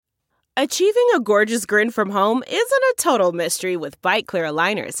Achieving a gorgeous grin from home isn't a total mystery with Byte Clear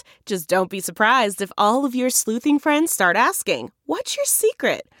aligners. Just don't be surprised if all of your sleuthing friends start asking, "What's your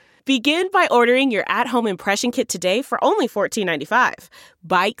secret?" Begin by ordering your at-home impression kit today for only $14.95.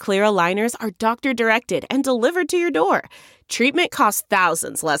 Byte Clear aligners are doctor-directed and delivered to your door. Treatment costs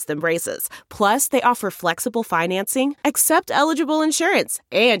thousands less than braces. Plus, they offer flexible financing, accept eligible insurance,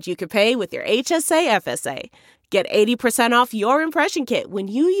 and you can pay with your HSA FSA. Get 80% off your impression kit when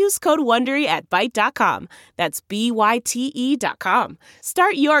you use code WONDERY at Byte.com. That's BYTE.com.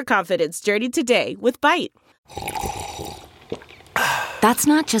 Start your confidence journey today with Byte. That's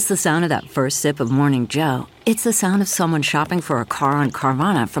not just the sound of that first sip of Morning Joe. It's the sound of someone shopping for a car on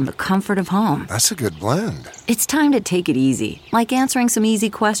Carvana from the comfort of home. That's a good blend. It's time to take it easy, like answering some easy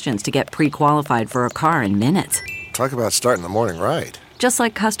questions to get pre-qualified for a car in minutes. Talk about starting the morning right. Just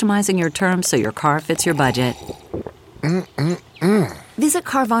like customizing your terms so your car fits your budget. Visit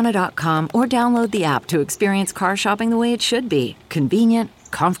Carvana.com or download the app to experience car shopping the way it should be. Convenient,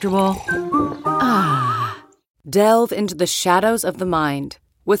 comfortable. Delve into the shadows of the mind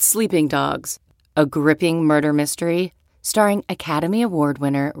with Sleeping Dogs, a gripping murder mystery starring Academy Award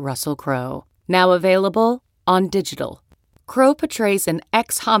winner Russell Crowe. Now available on digital. Crowe portrays an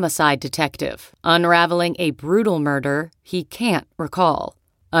ex-homicide detective unraveling a brutal murder he can't recall.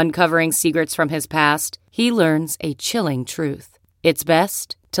 Uncovering secrets from his past, he learns a chilling truth. It's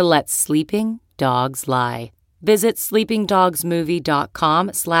best to let sleeping dogs lie. Visit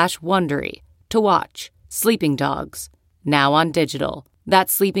sleepingdogsmovie.com/Wondery to watch Sleeping Dogs, now on digital.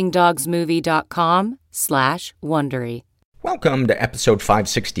 That's sleepingdogsmovie.com/Wondery. Welcome to episode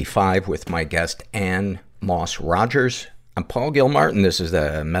 565 with my guest, Ann Moss Rogers. I'm Paul Gilmartin. This is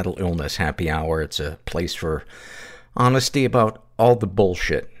the Mental Illness Happy Hour. It's a place for honesty about all the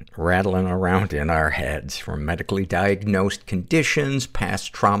bullshit rattling around in our heads, from medically diagnosed conditions,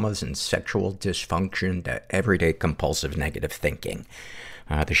 past traumas, and sexual dysfunction to everyday compulsive negative thinking.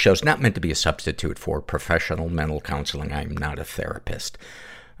 The show's not meant to be a substitute for professional mental counseling. I'm not a therapist.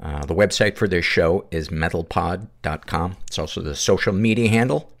 The website for this show is mentalpod.com. It's also the social media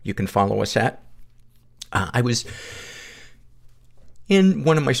handle you can follow us at. I was in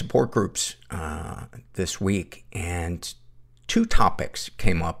one of my support groups this week, and two topics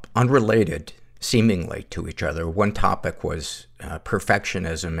came up, unrelated seemingly to each other. One topic was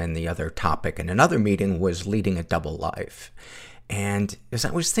perfectionism, and the other topic in another meeting was leading a double life. And as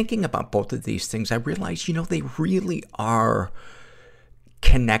I was thinking about both of these things, I realized, they really are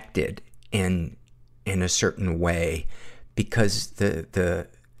connected in a certain way, because the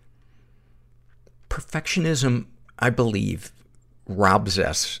perfectionism, I believe, robs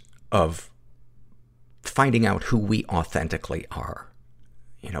us of finding out who we authentically are.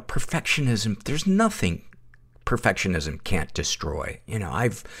 Perfectionism, there's nothing perfectionism can't destroy.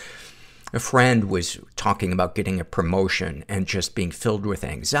 A friend was talking about getting a promotion and just being filled with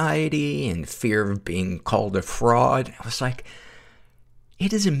anxiety and fear of being called a fraud. I was like,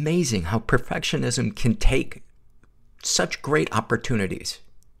 it is amazing how perfectionism can take such great opportunities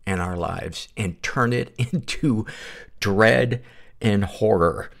in our lives and turn it into dread and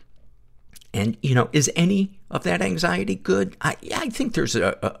horror. And, is any of that anxiety good? I think there's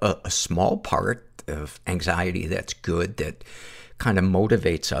a small part of anxiety that's good, that kind of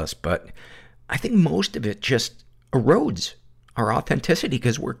motivates us, but I think most of it just erodes our authenticity,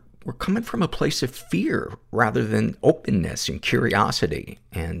 because we're coming from a place of fear rather than openness and curiosity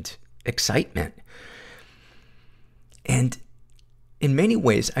and excitement. And in many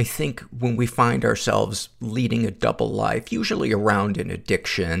ways, I think when we find ourselves leading a double life, usually around an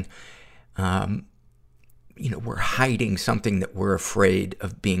addiction, we're hiding something that we're afraid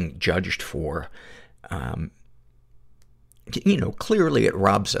of being judged for. Clearly it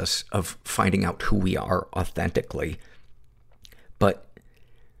robs us of finding out who we are authentically. But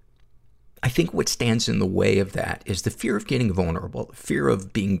I think what stands in the way of that is the fear of getting vulnerable, the fear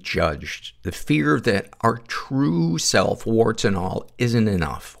of being judged, the fear that our true self, warts and all, isn't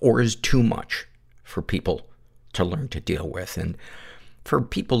enough or is too much for people to learn to deal with. And for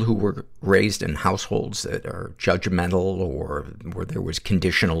people who were raised in households that are judgmental, or where there was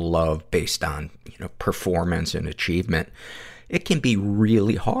conditional love based on, performance and achievement, it can be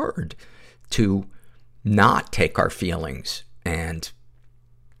really hard to not take our feelings and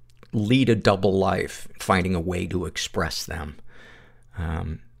lead a double life, finding a way to express them.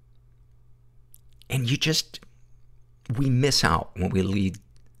 And we miss out when we lead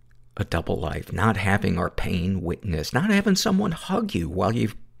a double life, not having our pain witnessed, not having someone hug you while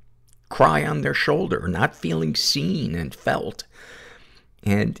you cry on their shoulder, not feeling seen and felt.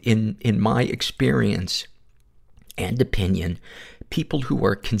 And in my experience and opinion, People who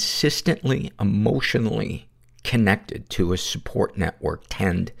are consistently emotionally connected to a support network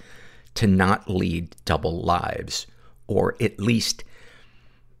tend to not lead double lives, or at least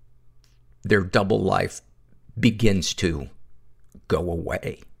their double life begins to go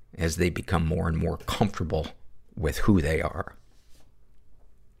away as they become more and more comfortable with who they are.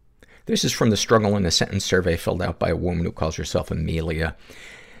 This is from the Struggle in a Sentence survey filled out by a woman who calls herself Amelia.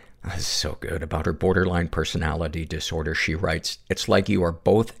 This is so good. About her borderline personality disorder, she writes, "It's like you are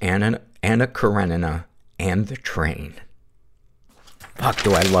both Anna Karenina and the train." Fuck,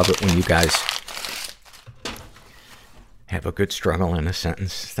 do I love it when you guys have a good struggle in a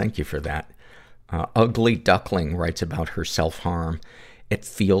sentence. Thank you for that. Ugly Duckling writes about her self-harm. "It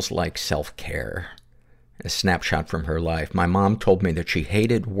feels like self-care." A snapshot from her life. "My mom told me that she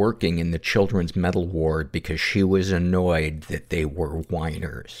hated working in the children's mental ward because she was annoyed that they were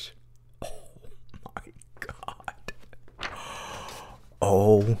whiners." Oh my God.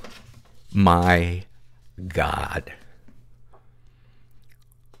 Oh my God.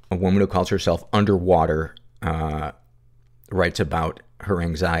 A woman who calls herself Underwater writes about her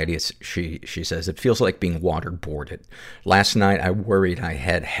anxieties. She says, "It feels like being waterboarded. Last night I worried I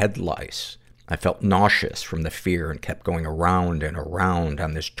had head lice. I felt nauseous from the fear and kept going around and around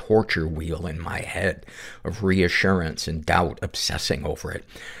on this torture wheel in my head of reassurance and doubt, obsessing over it.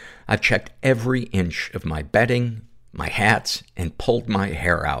 I've checked every inch of my bedding, my hats, and pulled my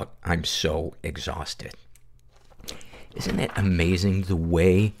hair out. I'm so exhausted." Isn't it amazing the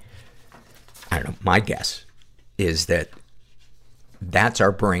way, I don't know, my guess is that that's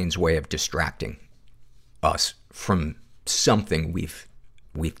our brain's way of distracting us from something we've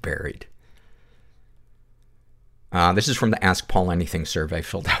buried. This is from the Ask Paul Anything survey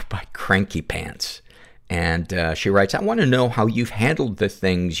filled out by Cranky Pants. And she writes, "I want to know how you've handled the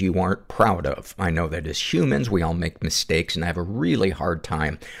things you aren't proud of. I know that as humans, we all make mistakes, and I have a really hard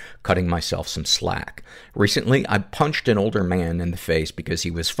time cutting myself some slack. Recently, I punched an older man in the face because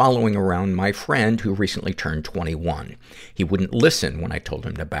he was following around my friend who recently turned 21. He wouldn't listen when I told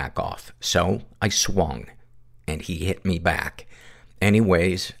him to back off. So I swung, and he hit me back.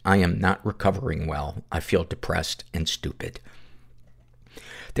 Anyways, I am not recovering well. I feel depressed and stupid."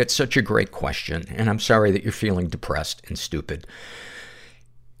 That's such a great question, and I'm sorry that you're feeling depressed and stupid.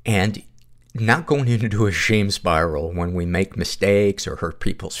 And not going into a shame spiral when we make mistakes or hurt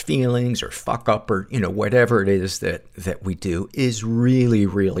people's feelings or fuck up or, whatever it is that we do is really,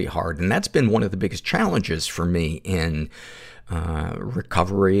 really hard. And that's been one of the biggest challenges for me in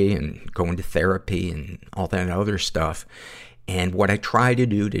recovery and going to therapy and all that other stuff. And what I try to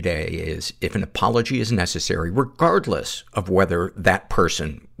do today is, if an apology is necessary, regardless of whether that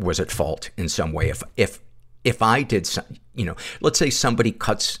person was at fault in some way, if I did some, let's say somebody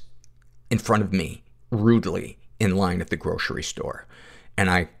cuts in front of me rudely in line at the grocery store, and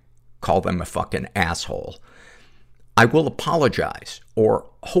I call them a fucking asshole, I will apologize, or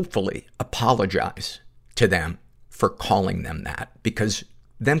hopefully apologize to them for calling them that, because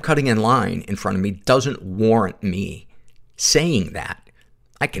them cutting in line in front of me doesn't warrant me saying that.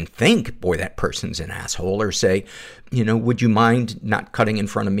 I can think, boy, that person's an asshole, or say, would you mind not cutting in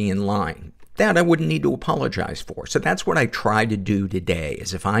front of me in line? That I wouldn't need to apologize for. So that's what I try to do today,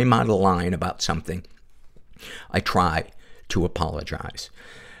 is if I'm out of line about something, I try to apologize.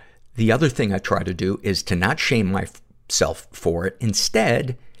 The other thing I try to do is to not shame myself for it.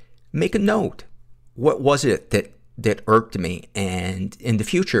 Instead, make a note. What was it that irked me? And in the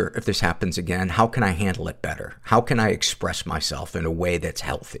future, if this happens again, how can I handle it better? How can I express myself in a way that's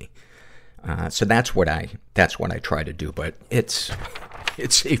healthy? So that's what I try to do, but it's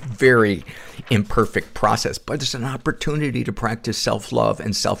a very imperfect process, but it's an opportunity to practice self-love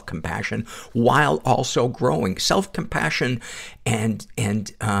and self-compassion while also growing. Self-compassion and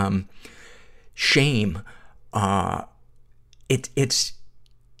shame, it's,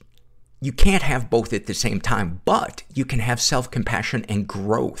 you can't have both at the same time, but you can have self-compassion and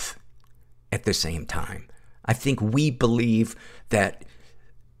growth at the same time. I think we believe that,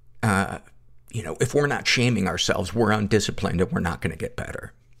 if we're not shaming ourselves, we're undisciplined and we're not going to get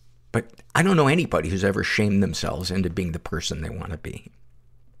better. But I don't know anybody who's ever shamed themselves into being the person they want to be.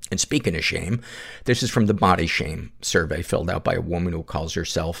 And speaking of shame, this is from the Body Shame survey filled out by a woman who calls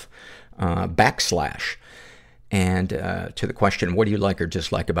herself Backslash. And to the question, what do you like or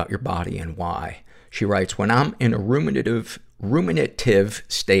dislike about your body and why? She writes, "When I'm in a ruminative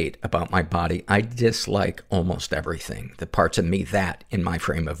state about my body, I dislike almost everything. The parts of me that, in my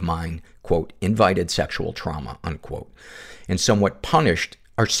frame of mind, quote, invited sexual trauma, unquote, and somewhat punished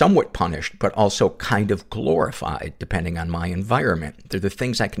are somewhat punished, but also kind of glorified, depending on my environment. They're the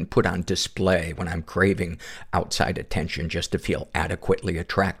things I can put on display when I'm craving outside attention just to feel adequately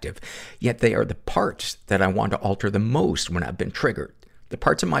attractive. Yet they are the parts that I want to alter the most when I've been triggered. The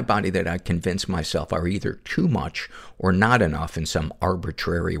parts of my body that I convince myself are either too much or not enough in some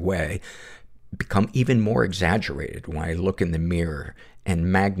arbitrary way become even more exaggerated when I look in the mirror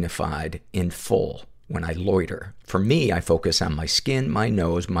and magnified in full when I loiter. For me, I focus on my skin, my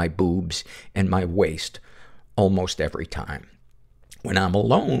nose, my boobs, and my waist almost every time. When I'm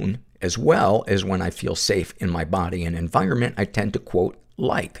alone, as well as when I feel safe in my body and environment, I tend to quote,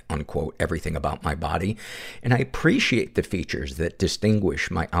 like, unquote, everything about my body, and I appreciate the features that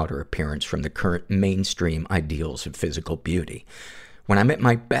distinguish my outer appearance from the current mainstream ideals of physical beauty. When I'm at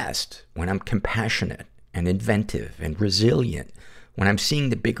my best, when I'm compassionate and inventive and resilient, when I'm seeing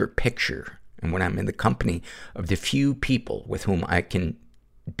the bigger picture, and when I'm in the company of the few people with whom I can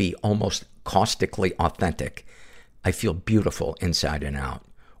be almost caustically authentic, I feel beautiful inside and out.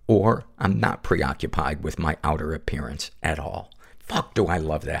 Or I'm not preoccupied with my outer appearance at all. Fuck, do I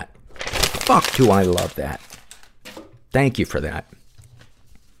love that. Fuck, do I love that. Thank you for that.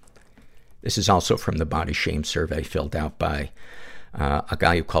 This is also from the body shame survey filled out by a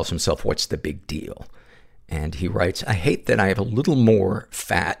guy who calls himself What's the Big Deal? And he writes, I hate that I have a little more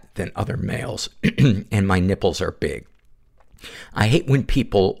fat than other males and my nipples are big. I hate when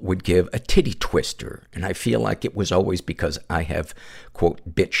people would give a titty twister, and I feel like it was always because I have,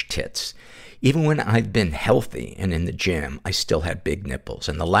 quote, bitch tits. Even when I've been healthy and in the gym, I still have big nipples.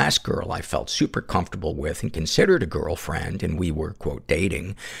 And the last girl I felt super comfortable with and considered a girlfriend, and we were, quote,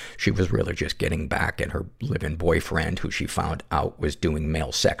 dating, she was really just getting back at her live-in boyfriend, who she found out was doing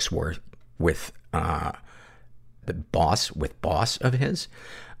male sex work with the boss of his.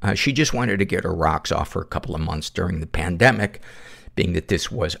 She just wanted to get her rocks off for a couple of months during the pandemic, being that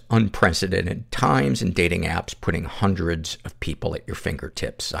this was unprecedented times and dating apps putting hundreds of people at your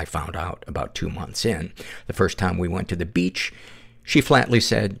fingertips. I found out about 2 months in. The first time we went to the beach, she flatly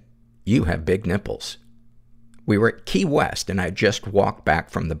said, "You have big nipples." We were at Key West, and I just walked back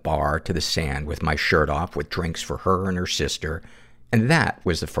from the bar to the sand with my shirt off with drinks for her and her sister, and that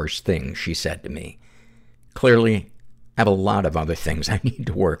was the first thing she said to me. Clearly, I have a lot of other things I need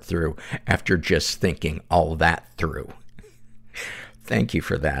to work through after just thinking all that through. Thank you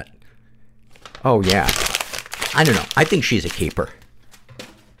for that. Oh, yeah. I don't know. I think she's a keeper.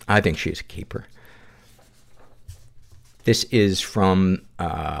 This is from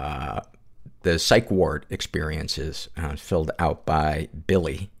the psych ward experiences, filled out by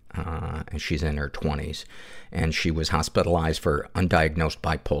Billy, and she's in her 20s, and she was hospitalized for undiagnosed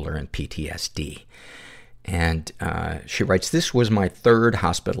bipolar and PTSD. And she writes, this was my third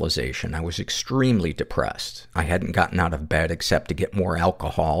hospitalization. I was extremely depressed. I hadn't gotten out of bed except to get more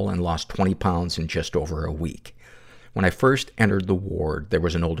alcohol and lost 20 pounds in just over a week. When I first entered the ward, there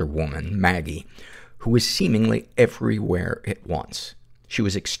was an older woman, Maggie, who was seemingly everywhere at once. She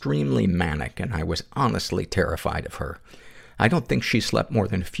was extremely manic, and I was honestly terrified of her. I don't think she slept more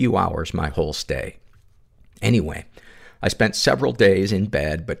than a few hours my whole stay. Anyway, I spent several days in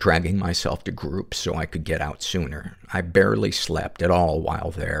bed, but dragging myself to groups so I could get out sooner. I barely slept at all while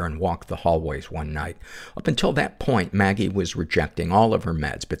there and walked the hallways one night. Up until that point, Maggie was rejecting all of her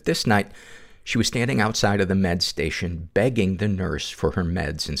meds, but this night, she was standing outside of the med station begging the nurse for her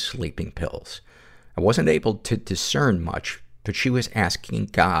meds and sleeping pills. I wasn't able to discern much, but she was asking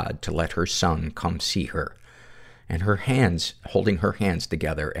God to let her son come see her, and her hands, holding her hands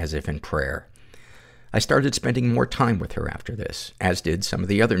together as if in prayer. I started spending more time with her after this, as did some of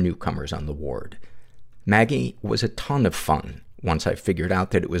the other newcomers on the ward. Maggie was a ton of fun once I figured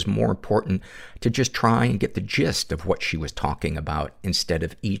out that it was more important to just try and get the gist of what she was talking about instead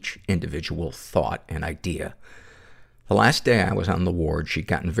of each individual thought and idea. The last day I was on the ward, she'd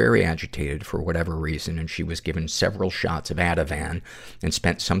gotten very agitated for whatever reason, and she was given several shots of Ativan and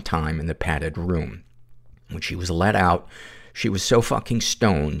spent some time in the padded room. When she was let out, she was so fucking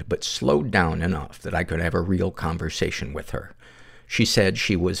stoned, but slowed down enough that I could have a real conversation with her. She said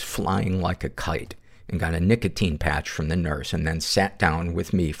she was flying like a kite and got a nicotine patch from the nurse and then sat down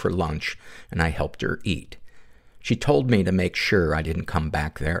with me for lunch, and I helped her eat. She told me to make sure I didn't come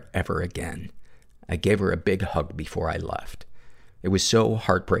back there ever again. I gave her a big hug before I left. It was so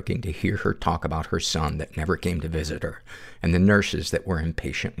heartbreaking to hear her talk about her son that never came to visit her and the nurses that were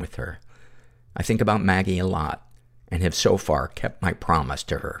impatient with her. I think about Maggie a lot, and have so far kept my promise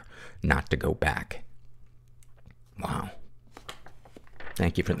to her not to go back. Wow.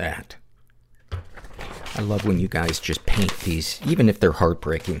 Thank you for that. I love when you guys just paint these, even if they're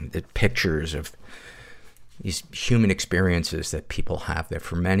heartbreaking, the pictures of, these human experiences that people have that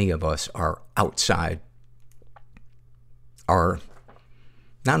for many of us are outside our,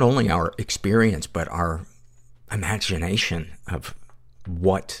 not only our experience, but our imagination of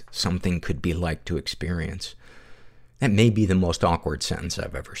what something could be like to experience. That may be the most awkward sentence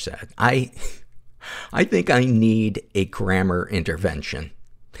I've ever said. I think I need a grammar intervention.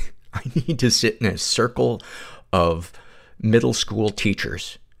 I need to sit in a circle of middle school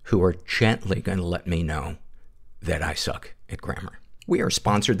teachers who are gently going to let me know that I suck at grammar. We are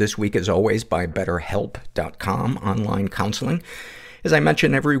sponsored this week, as always, by BetterHelp.com, online counseling. As I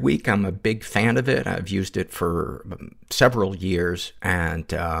mention every week, I'm a big fan of it. I've used it for several years.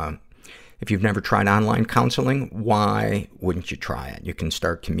 And if you've never tried online counseling, why wouldn't you try it? You can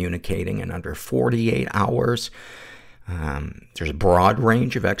start communicating in under 48 hours. There's a broad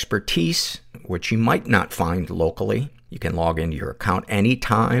range of expertise, which you might not find locally. You can log into your account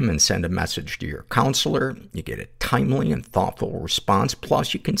anytime and send a message to your counselor. You get a timely and thoughtful response.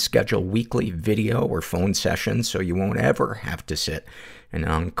 Plus, you can schedule weekly video or phone sessions so you won't ever have to sit in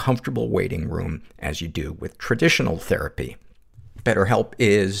an uncomfortable waiting room as you do with traditional therapy. BetterHelp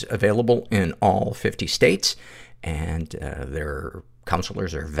is available in all 50 states, and their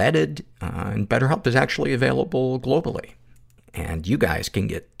counselors are vetted, and BetterHelp is actually available globally. And you guys can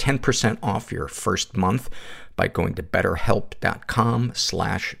get 10% off your first month by going to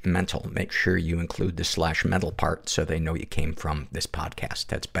betterhelp.com/mental. Make sure you include the /mental part so they know you came from this podcast.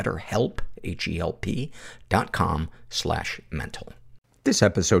 That's BetterHelp, HELP.com/mental. This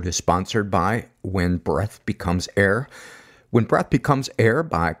episode is sponsored by When Breath Becomes Air. When Breath Becomes Air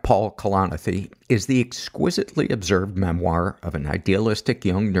by Paul Kalanithi is the exquisitely observed memoir of an idealistic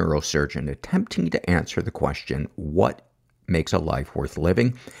young neurosurgeon attempting to answer the question, what makes a life worth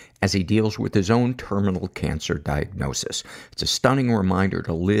living, as he deals with his own terminal cancer diagnosis. It's a stunning reminder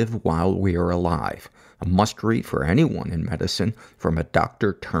to live while we are alive, a must-read for anyone in medicine from a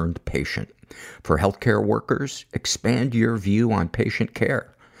doctor-turned-patient. For healthcare workers, expand your view on patient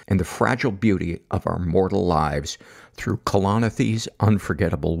care and the fragile beauty of our mortal lives through Kalanithi's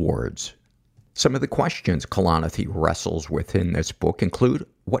unforgettable words. Some of the questions Kalanithi wrestles with in this book include,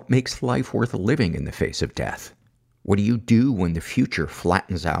 what makes life worth living in the face of death? What do you do when the future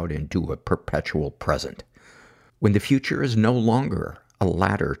flattens out into a perpetual present? When the future is no longer a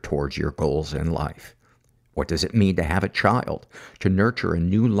ladder towards your goals in life? What does it mean to have a child, to nurture a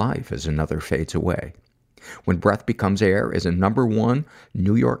new life as another fades away? When Breath Becomes Air is a #1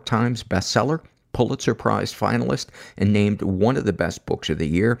 New York Times bestseller, Pulitzer Prize finalist, and named one of the best books of the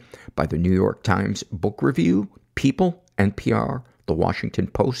year by the New York Times Book Review, People, NPR, The Washington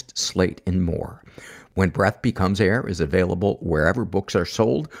Post, Slate, and more. When Breath Becomes Air is available wherever books are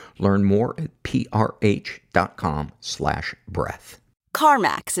sold. Learn more at prh.com/breath.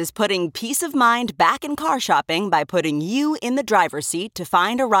 CarMax is putting peace of mind back in car shopping by putting you in the driver's seat to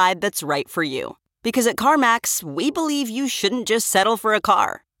find a ride that's right for you. Because at CarMax, we believe you shouldn't just settle for a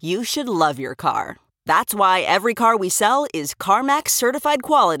car. You should love your car. That's why every car we sell is CarMax certified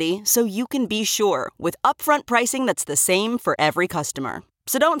quality, so you can be sure with upfront pricing that's the same for every customer.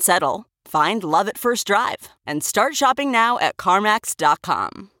 So don't settle. Find love at first drive and start shopping now at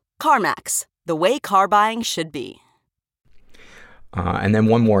CarMax.com. CarMax, the way car buying should be. And then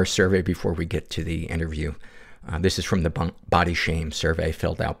one more survey before we get to the interview. This is from the Body Shame survey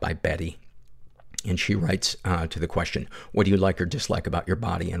filled out by Betty. And she writes to the question, what do you like or dislike about your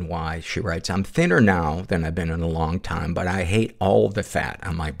body and why? She writes, I'm thinner now than I've been in a long time, but I hate all the fat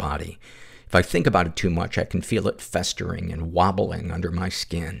on my body. If I think about it too much, I can feel it festering and wobbling under my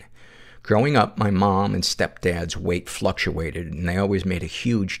skin. Growing up, my mom and stepdad's weight fluctuated, and they always made a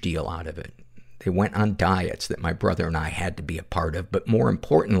huge deal out of it. They went on diets that my brother and I had to be a part of, but more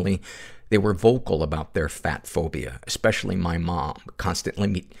importantly, they were vocal about their fat phobia, especially my mom,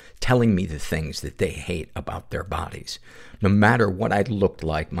 constantly telling me the things that they hate about their bodies. No matter what I looked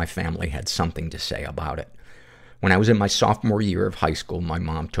like, my family had something to say about it. When I was in my sophomore year of high school, my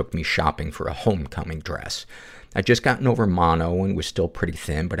mom took me shopping for a homecoming dress. I'd just gotten over mono and was still pretty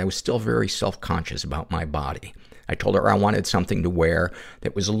thin, but I was still very self-conscious about my body. I told her I wanted something to wear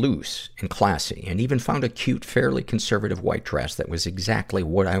that was loose and classy, and even found a cute, fairly conservative white dress that was exactly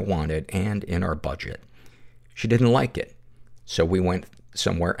what I wanted and in our budget. She didn't like it, so we went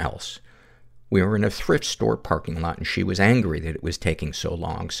somewhere else. We were in a thrift store parking lot, and she was angry that it was taking so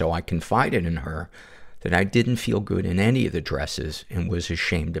long, so I confided in her that I didn't feel good in any of the dresses and was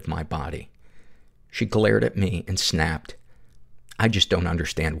ashamed of my body. She glared at me and snapped, I just don't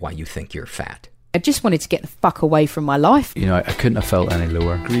understand why you think you're fat. I just wanted to get the fuck away from my life. You know, I couldn't have felt any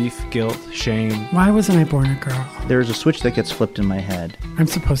lower. Grief, guilt, shame. Why wasn't I born a girl? There's a switch that gets flipped in my head. I'm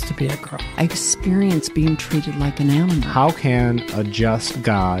supposed to be a girl. I experienced being treated like an animal. How can a just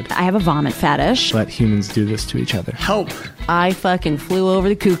God... I have a vomit fetish. ...let humans do this to each other? Help! I fucking flew over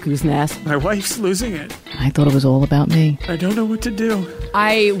the cuckoo's nest. My wife's losing it. I thought it was all about me. I don't know what to do.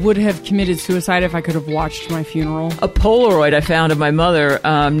 I would have committed suicide if I could have watched my funeral. A Polaroid I found of my mother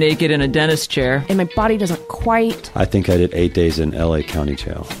naked in a dentist chair. And my body doesn't quite... I think I did 8 days in LA County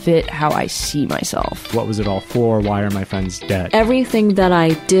Jail. ...fit how I see myself. What was it all for? Why are my friends dead? Everything that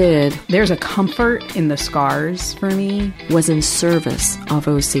I did... There's a comfort in the scars for me. ...was in service of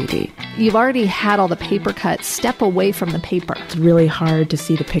OCD. You've already had all the paper cuts. Step away from the paper. It's really hard to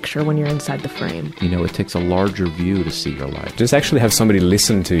see the picture when you're inside the frame. You know, it takes a larger view to see your life. Just actually have somebody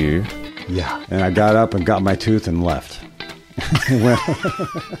listen to you. Yeah, and I got up and got my tooth and left.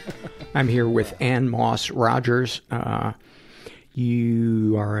 I'm here with Ann Moss Rogers.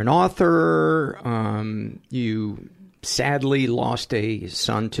 You are an author. You sadly lost a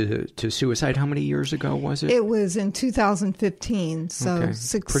son to suicide. How many years ago was it? It was in 2015, so okay.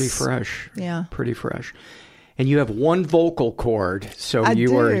 6... Pretty fresh. Yeah. Pretty fresh. And you have one vocal cord, so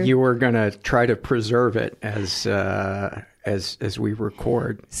you were going to try to preserve it as we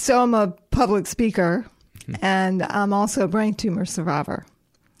record. So I'm a public speaker, and I'm also a brain tumor survivor.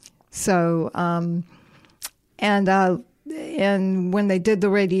 So, and when they did the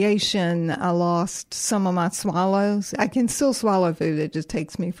radiation, I lost some of my swallows. I can still swallow food. It just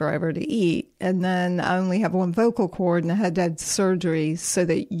takes me forever to eat. And then I only have one vocal cord, and I had to have surgery so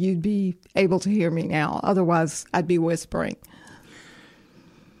that you'd be able to hear me now. Otherwise, I'd be whispering.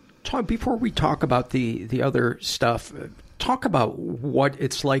 Before we talk about the other stuff, talk about what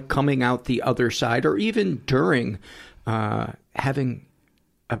it's like coming out the other side, or even during having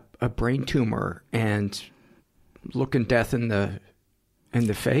a brain tumor and looking death in the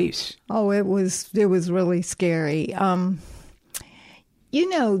face. Oh, it was really scary. You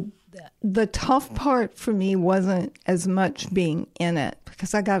know, the tough part for me wasn't as much being in it,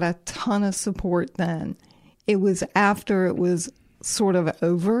 because I got a ton of support then. It was after it was sort of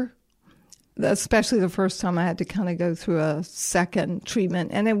over, especially the first time I had to kind of go through a second treatment.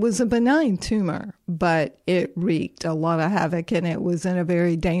 And it was a benign tumor, but it wreaked a lot of havoc, and it was in a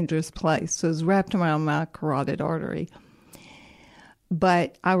very dangerous place. It was wrapped around my carotid artery.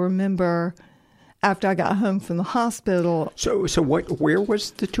 But I remember after I got home from the hospital... So where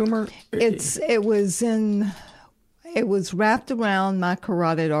was the tumor? It was wrapped around my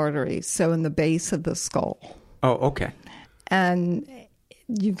carotid artery, so in the base of the skull. Oh, okay. And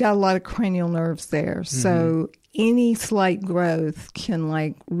you've got a lot of cranial nerves there, so any slight growth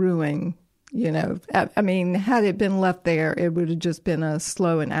can ruin, I mean, had it been left there, it would have just been a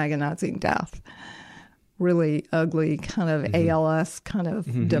slow and agonizing death. Really ugly kind of ALS kind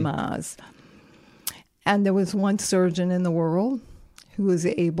of demise. And there was one surgeon in the world who was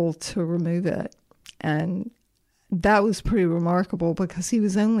able to remove it. And that was pretty remarkable because he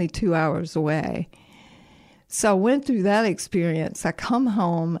was only 2 hours away. So I went through that experience. I come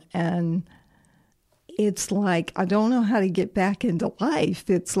home and it's like I don't know how to get back into life.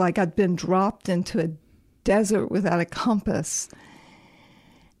 It's like I'd been dropped into a desert without a compass.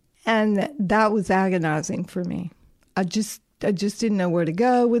 And that was agonizing for me. I just didn't know where to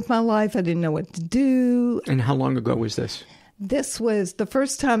go with my life. I didn't know what to do. And how long ago was this? This was the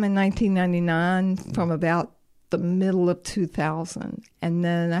first time in 1999 from about the middle of 2000. And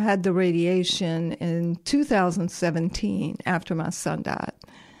then I had the radiation in 2017 after my son died.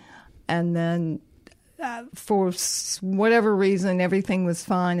 And then for whatever reason, everything was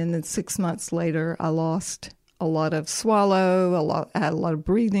fine. And then 6 months later, I lost a lot of swallow, I had a lot of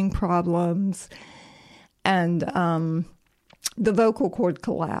breathing problems. And the vocal cord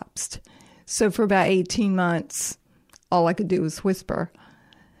collapsed. So for about 18 months, all I could do was whisper.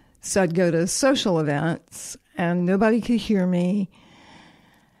 So I'd go to social events and nobody could hear me.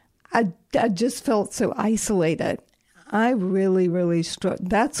 I just felt so isolated. I really, really struggled.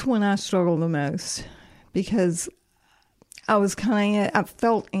 That's when I struggled the most because I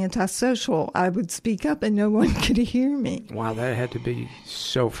felt antisocial. I would speak up and no one could hear me. Wow, that had to be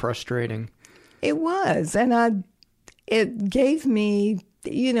so frustrating. It was. And it gave me,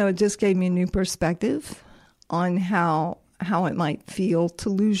 it just gave me a new perspective on how it might feel to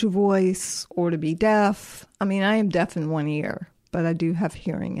lose your voice or to be deaf. I mean, I am deaf in one ear, but I do have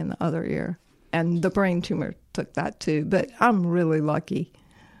hearing in the other ear. And the brain tumor took that too. But I'm really lucky.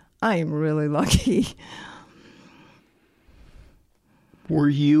 I am really lucky. Were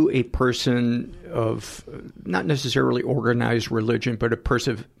you a person of not necessarily organized religion, but a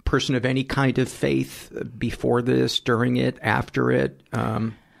person of any kind of faith before this, during it, after it?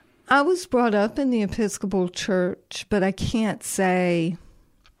 I was brought up in the Episcopal Church, but I can't say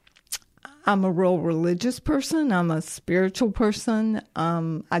I'm a real religious person. I'm a spiritual person.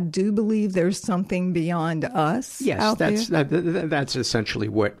 I do believe there's something beyond us. Yes, that's essentially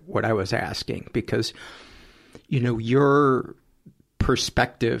what I was asking, because, you know, your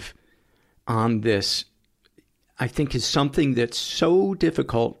perspective on this, I think, is something that's so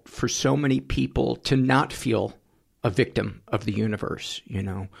difficult for so many people to not feel a victim of the universe, you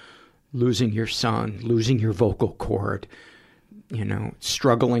know, losing your son, losing your vocal cord, you know,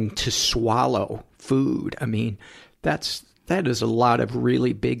 struggling to swallow food. I mean, that is a lot of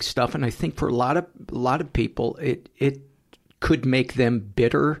really big stuff. And I think for a lot of people, it could make them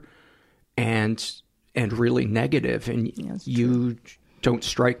bitter and really negative. And you don't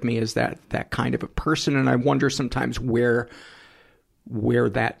strike me as that kind of a person. And I wonder sometimes where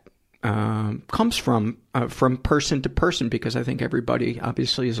that comes from person to person, because I think everybody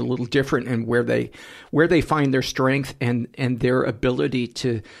obviously is a little different in where they find their strength and their ability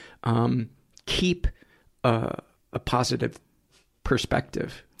to keep a positive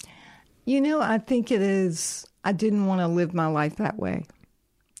perspective. You know, I think it is, I didn't want to live my life that way.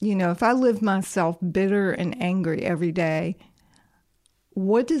 You know, if I lived myself bitter and angry every day,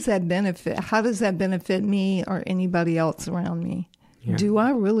 what does that benefit? How does that benefit me or anybody else around me? Yeah. Do I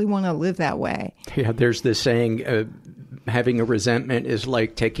really want to live that way? Yeah, there's this saying, having a resentment is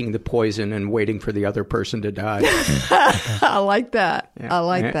like taking the poison and waiting for the other person to die. I like that. Yeah. I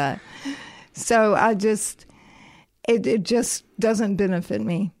like that. So it just doesn't benefit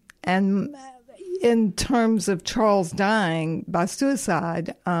me. And in terms of Charles dying by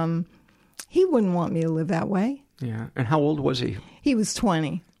suicide, he wouldn't want me to live that way. Yeah. And how old was he? He was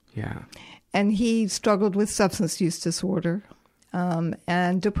 20. Yeah. And he struggled with substance use disorder.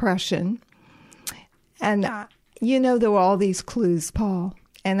 And depression. And, you know, there were all these clues, Paul,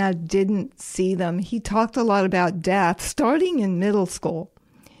 and I didn't see them. He talked a lot about death starting in middle school.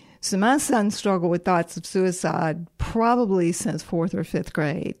 So my son struggled with thoughts of suicide probably since 4th or 5th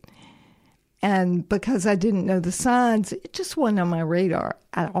grade. And because I didn't know the signs, it just wasn't on my radar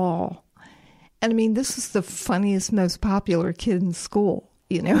at all. And I mean, this is the funniest, most popular kid in school,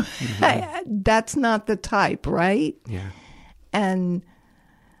 you know. Mm-hmm. That's not the type, right? Yeah. And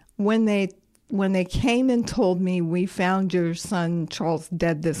when they came and told me, we found your son Charles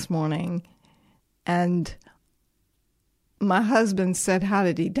dead this morning, and my husband said, how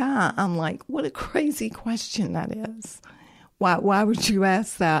did he die? I'm like, what a crazy question that is. Why would you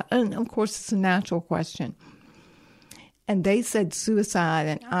ask that? And of course, it's a natural question. And they said suicide,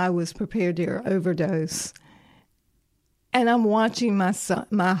 and I was prepared to hear overdose. And I'm watching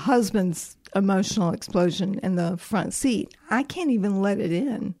my husband's emotional explosion in the front seat. I can't even let it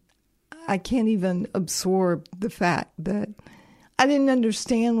in. I can't even absorb the fact that I didn't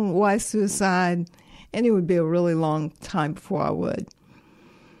understand why suicide, and it would be a really long time before I would.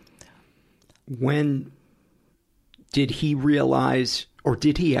 When did he realize, or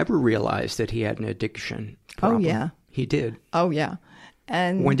did he ever realize that he had an addiction problem? Oh, yeah. He did? Oh, yeah.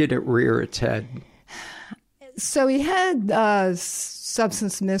 And when did it rear its head? So he had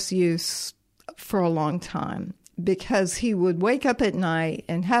substance misuse for a long time, because he would wake up at night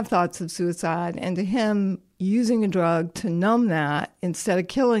and have thoughts of suicide, and to him, using a drug to numb that instead of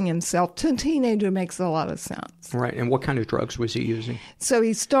killing himself to a teenager makes a lot of sense. Right. And what kind of drugs was he using? So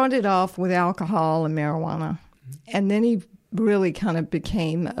he started off with alcohol and marijuana, and then he really kind of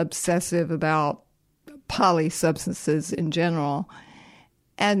became obsessive about polysubstances in general.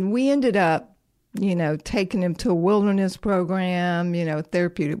 And we ended up, you know, taking him to a wilderness program, you know,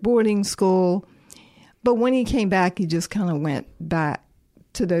 therapeutic boarding school. But when he came back, he just kind of went back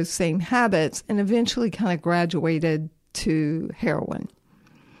to those same habits and eventually kind of graduated to heroin.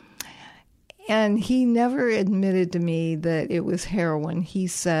 And he never admitted to me that it was heroin. He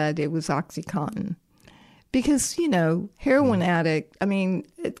said it was OxyContin. Because, you know, heroin addict, I mean,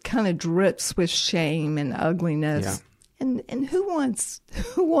 it kind of drips with shame and ugliness. Yeah. And who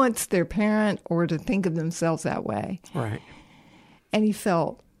wants their parent or to think of themselves that way? Right. And he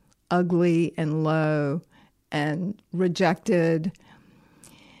felt ugly and low and rejected.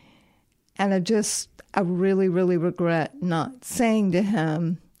 And I really, really regret not saying to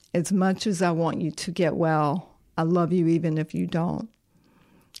him, as much as I want you to get well, I love you even if you don't.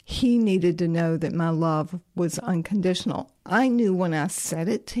 He needed to know that my love was unconditional. I knew when I said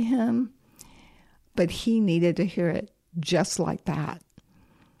it to him, but he needed to hear it just like that.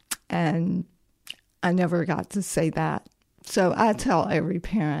 And I never got to say that So I tell every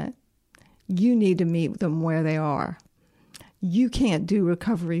parent, you need to meet them where they are. You can't do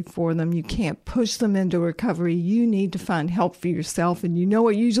recovery for them. You can't push them into recovery. You need to find help for yourself. And you know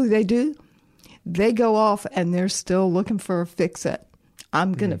what usually they do? They go off and they're still looking for a fix-it.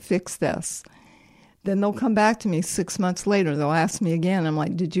 I'm going to fix this. Then they'll come back to me 6 months later. They'll ask me again. I'm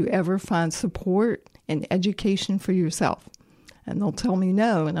like, did you ever find support and education for yourself? And they'll tell me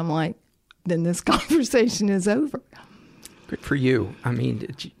no. And I'm like, then this conversation is over. Good for you. I mean,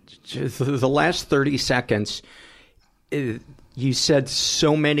 just the last 30 seconds, you said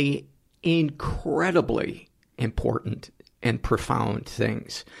so many incredibly important and profound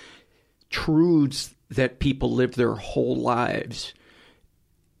things. Truths that people live their whole lives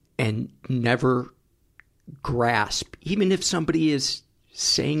and never grasp. Even if somebody is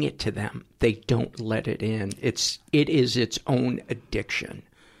saying it to them, they don't let it in. It is its own addiction,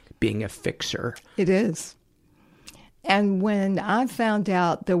 being a fixer. It is. And when I found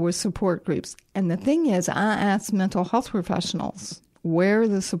out there were support groups, and the thing is, I asked mental health professionals, where are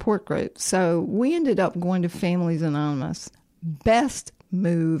the support groups? So we ended up going to Families Anonymous. Best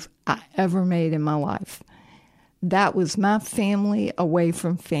move I ever made in my life. That was my family away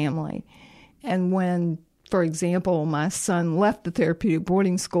from family. And when, for example, my son left the therapeutic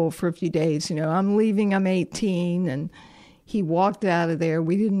boarding school for a few days, I'm leaving, I'm 18, and he walked out of there.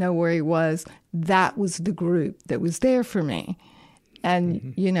 We didn't know where he was. That was the group that was there for me.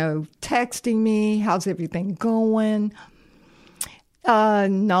 And, texting me, how's everything going?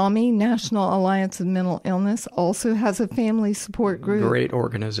 NAMI, National Alliance of Mental Illness, also has a family support group. Great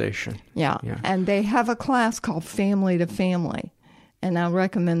organization. Yeah. And they have a class called Family to Family. And I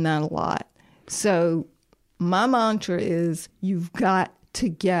recommend that a lot. So my mantra is you've got to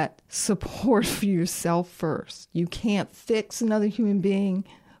get support for yourself first. You can't fix another human being,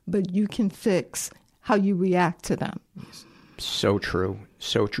 but you can fix how you react to them. So true.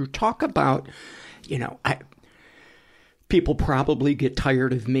 So true. Talk about, people probably get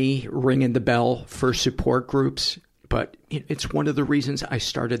tired of me ringing the bell for support groups, but it's one of the reasons I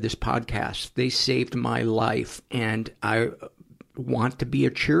started this podcast. They saved my life, and I want to be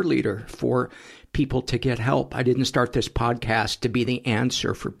a cheerleader for people to get help. I didn't start this podcast to be the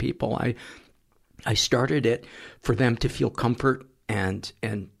answer for people. I started it for them to feel comfort and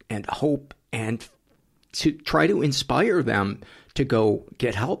hope, and to try to inspire them to go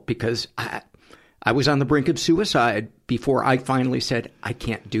get help, because I was on the brink of suicide before I finally said, I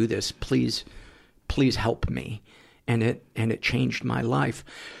can't do this. Please help me. And it changed my life.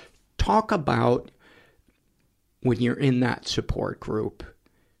 Talk about when you're in that support group.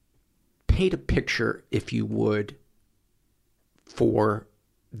 Paint a picture, if you would, for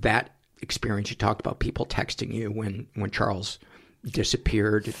that experience. You talked about people texting you when Charles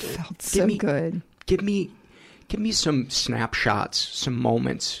disappeared. It felt so good. Give me some snapshots, some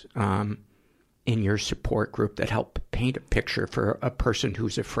moments in your support group that help paint a picture for a person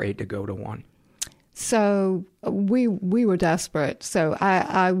who's afraid to go to one. So we were desperate. So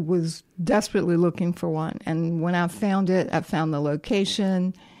I was desperately looking for one. And when I found it, I found the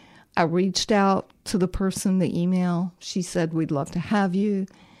location. I reached out to the person, the email. She said, we'd love to have you.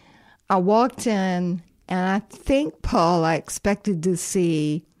 I walked in, and I think, Paul, I expected to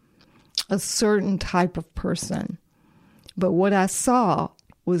see a certain type of person. But what I saw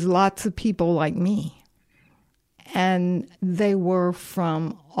was lots of people like me. And they were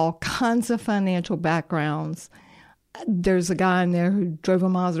from all kinds of financial backgrounds. There's a guy in there who drove a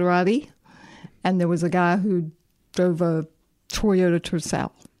Maserati, and there was a guy who drove a Toyota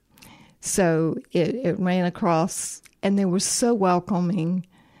Tercel. So it ran across, and they were so welcoming.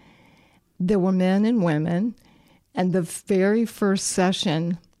 There were men and women. And the very first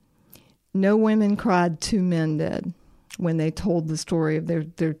session, no women cried, 2 men did, when they told the story of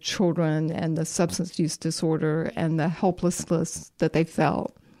their children and the substance use disorder and the helplessness that they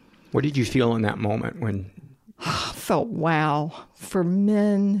felt. What did you feel in that moment when? I felt wow. For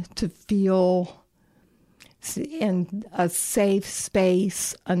men to feel in a safe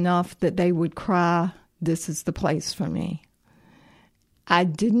space enough that they would cry, this is the place for me. I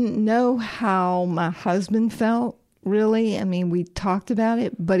didn't know how my husband felt, really. I mean, we talked about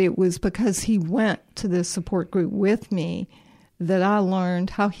it, but it was because he went to this support group with me that I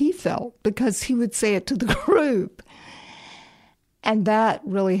learned how he felt, because he would say it to the group. And that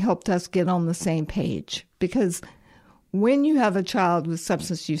really helped us get on the same page, because when you have a child with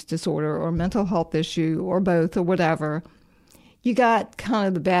substance use disorder or mental health issue or both or whatever, you got kind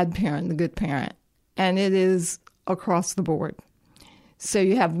of the bad parent, the good parent, and it is across the board. So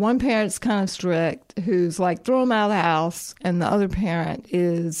you have one parent that's kind of strict, who's like, throw them out of the house, and the other parent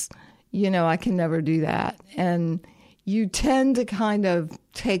is, I can never do that. And you tend to kind of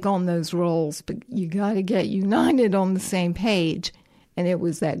take on those roles, but you got to get united on the same page. And it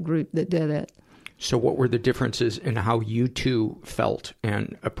was that group that did it. So what were the differences in how you two felt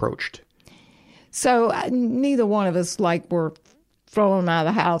and approached? So neither one of us were throwing them out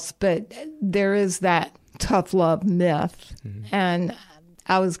of the house, but there is that tough love myth. Mm-hmm. And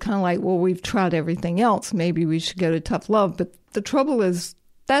I was kind of like, well, we've tried everything else. Maybe we should go to tough love. But the trouble is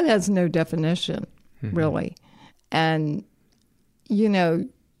that has no definition, mm-hmm. really. And, you know,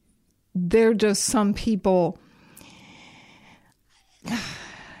 they're just some people.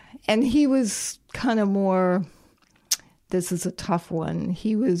 And he was kind of more, this is a tough one.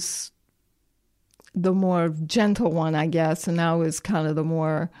 He was the more gentle one, I guess, and I was kind of the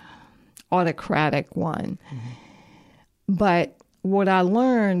more autocratic one. Mm-hmm. But what I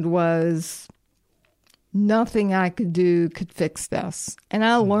learned was nothing I could do could fix this. And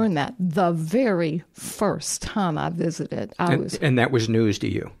I learned that the very first time I visited. And that was news to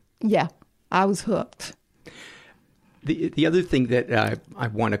you? Yeah, I was hooked. The other thing that I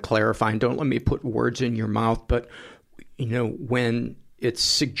want to clarify, and don't let me put words in your mouth, but, you know, when it's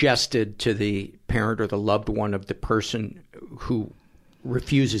suggested to the parent or the loved one of the person who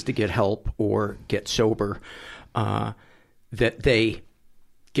refuses to get help or get sober, that they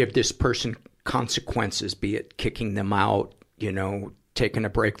give this person consequences, be it kicking them out, you know, taking a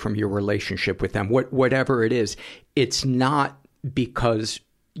break from your relationship with them, whatever it is, it's not because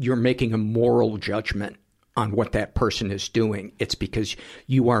you're making a moral judgment on what that person is doing. It's because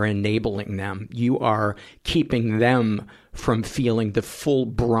you are enabling them. You are keeping them from feeling the full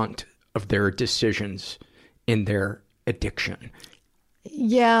brunt of their decisions in their addiction.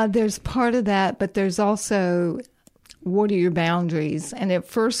 Yeah, there's part of that, but there's also, what are your boundaries? And at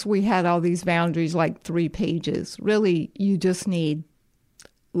first we had all these boundaries, like 3 pages. Really, you just need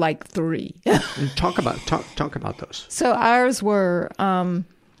like 3. Talk about those. So ours were,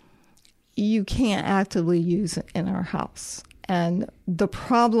 you can't actively use it in our house. And the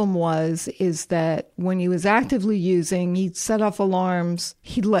problem is that when he was actively using, he'd set off alarms.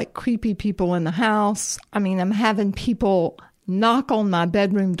 He'd let creepy people in the house. I mean, I'm having people knock on my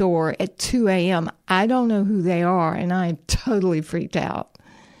bedroom door at 2 a.m. I don't know who they are, and I'm totally freaked out.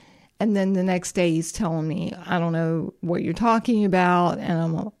 And then the next day he's telling me, I don't know what you're talking about,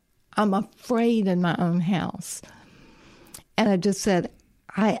 and I'm afraid in my own house. And I just said,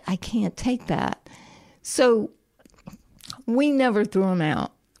 I can't take that. So we never threw him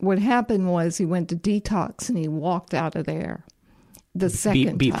out. What happened was he went to detox and he walked out of there the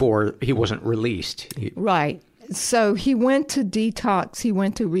second before he wasn't released. Right. So he went to detox, he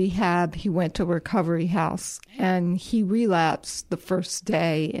went to rehab, he went to recovery house, and he relapsed the first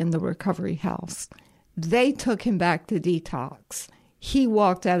day in the recovery house. They took him back to detox. He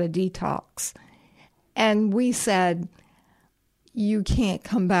walked out of detox. And we said, you can't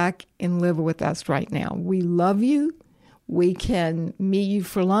come back and live with us right now. We love you. We can meet you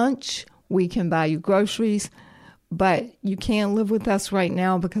for lunch. We can buy you groceries. But you can't live with us right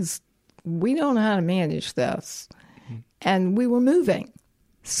now because we don't know how to manage this. Mm-hmm. And we were moving.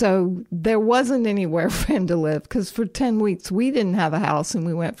 So there wasn't anywhere for him to live because for 10 weeks we didn't have a house and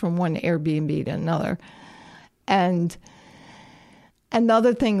we went from one Airbnb to another. And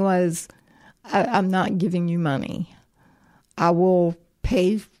another thing was, I'm not giving you money. I will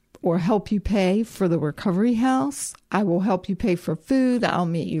pay or help you pay for the recovery house. I will help you pay for food. I'll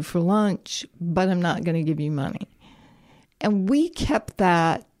meet you for lunch, but I'm not going to give you money. And we kept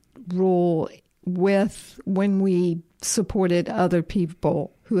that rule when we supported other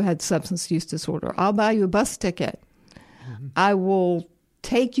people who had substance use disorder. I'll buy you a bus ticket. Mm-hmm. I will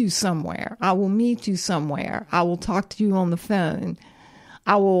take you somewhere. I will meet you somewhere. I will talk to you on the phone.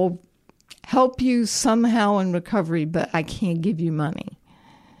 I will help you somehow in recovery, but I can't give you money.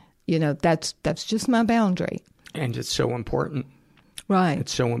 You know, that's just my boundary. And it's so important. Right.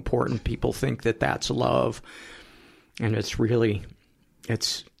 It's so important. People think that that's love. And it's really,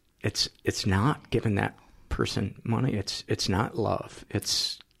 it's not giving that person money. It's not love.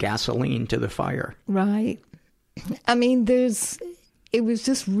 It's gasoline to the fire. Right. I mean, it was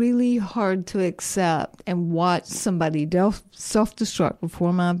just really hard to accept and watch somebody self-destruct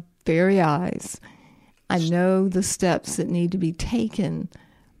before my very eyes. I know the steps that need to be taken,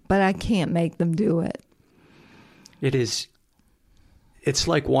 but I can't make them do it. It's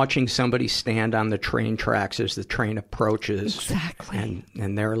like watching somebody stand on the train tracks as the train approaches. Exactly.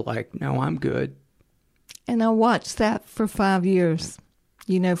 And they're like, no, I'm good. And I watched that for 5 years.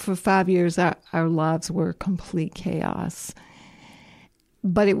 You know, for 5 years, our lives were complete chaos.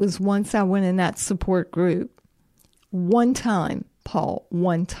 But it was once I went in that support group, one time, Paul,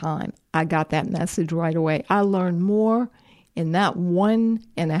 one time. I got that message right away. I learned more in that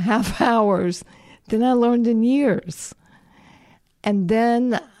 1.5 hours than I learned in years. And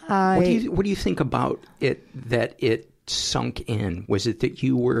then What do you think about it, that it sunk in? Was it that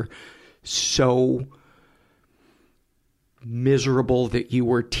you were so miserable that you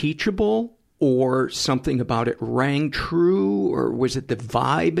were teachable, or something about it rang true, or was it the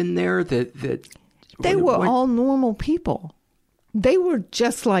vibe in there that they were all normal people? They were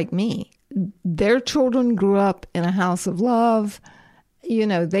just like me. Their children grew up in a house of love. You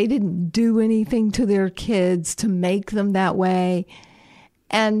know, they didn't do anything to their kids to make them that way.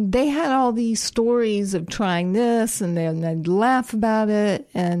 And they had all these stories of trying this, and then they'd laugh about it.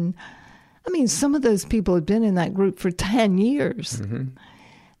 And I mean, some of those people had been in that group for 10 years. Mm-hmm.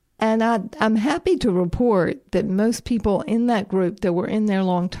 And I'm happy to report that most people in that group that were in there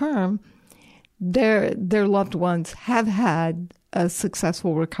long term, their loved ones have had a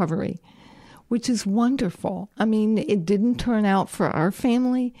successful recovery, which is wonderful. I mean, it didn't turn out for our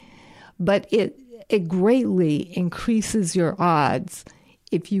family, but it greatly increases your odds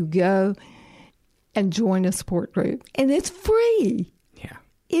if you go and join a support group. And it's free. Yeah.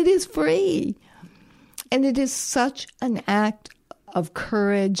 It is free. And it is such an act of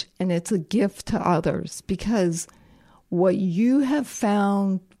courage, and it's a gift to others, because what you have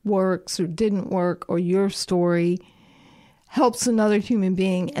found works or didn't work, or your story helps another human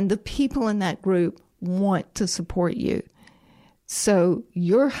being, and the people in that group want to support you. So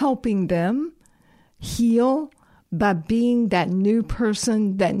you're helping them heal by being that new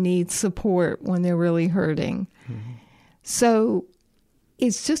person that needs support when they're really hurting. Mm-hmm. So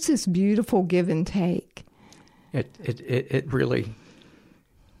it's just this beautiful give and take. It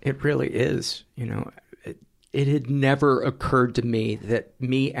really is. You know, it had never occurred to me that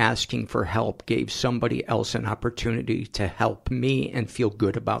me asking for help gave somebody else an opportunity to help me and feel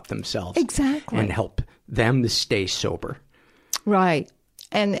good about themselves. Exactly. And help them to stay sober. Right.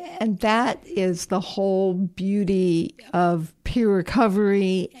 And that is the whole beauty of peer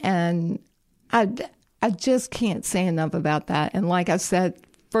recovery. And I just can't say enough about that. And like I said,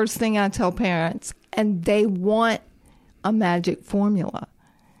 first thing I tell parents, and they want a magic formula.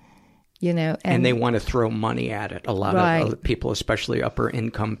 You know, and they want to throw money at it. A lot of people, especially upper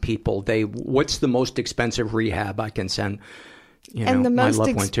income people, what's the most expensive rehab I can send, my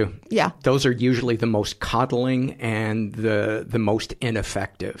loved one to? Yeah. Those are usually the most coddling and the most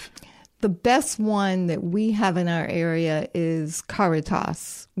ineffective. The best one that we have in our area is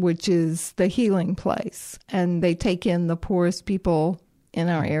Caritas, which is the healing place. And they take in the poorest people in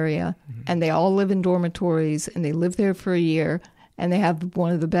our area, and they all live in dormitories, and they live there for a year, and they have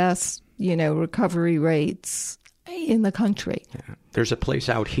one of the best recovery rates in the country. Yeah. There's a place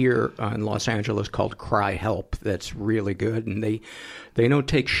out here in Los Angeles called Cry Help that's really good, and they don't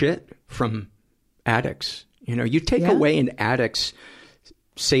take shit from addicts. You know, you take away an addict's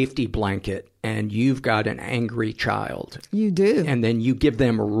safety blanket and you've got an angry child. You do. And then you give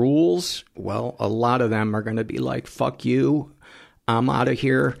them rules. Well, a lot of them are going to be like, fuck you, I'm out of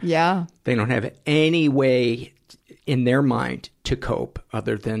here. Yeah. They don't have any way in their mind to cope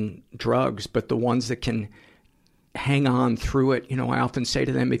other than drugs. But the ones that can hang on through it, I often say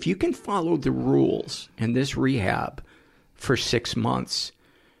to them, if you can follow the rules in this rehab for 6 months,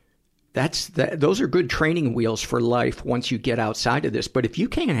 those are good training wheels for life once you get outside of this. But if you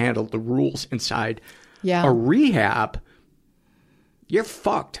can't handle the rules inside a rehab, you're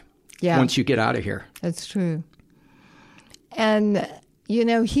fucked once you get out of here. That's true. And,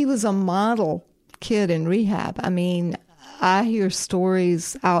 he was a model kid in rehab. I mean, I hear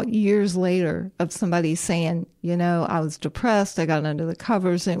stories out years later of somebody saying, I was depressed, I got under the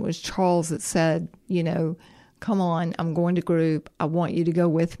covers, and it was Charles that said, come on, I'm going to group, I want you to go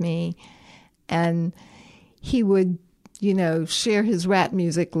with me. And he would, share his rap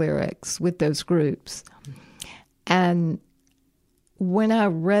music lyrics with those groups. And when I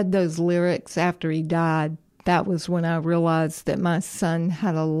read those lyrics after he died, that was when I realized that my son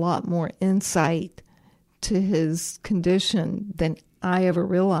had a lot more insight to his condition than I ever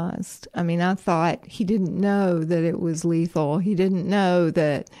realized. I mean, I thought he didn't know that it was lethal. He didn't know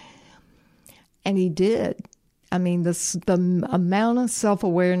that, and he did. I mean, the amount of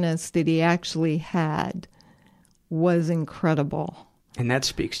self-awareness that he actually had was incredible. And that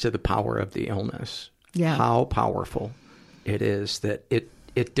speaks to the power of the illness. Yeah. How powerful it is that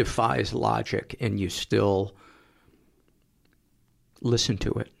it defies logic and you still listen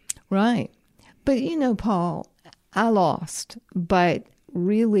to it. Right. But, Paul, I lost. But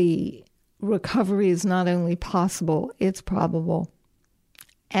really, recovery is not only possible, it's probable.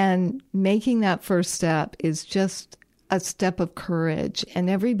 And making that first step is just a step of courage, and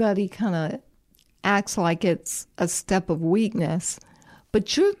everybody kind of acts like it's a step of weakness.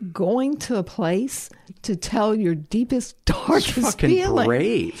 But you're going to a place to tell your deepest, darkest it's fucking feeling.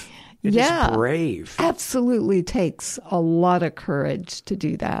 Brave. It is brave. Absolutely takes a lot of courage to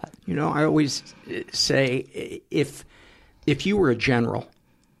do that. You know, I always say if you were a general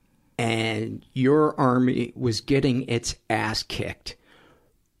and your army was getting its ass kicked,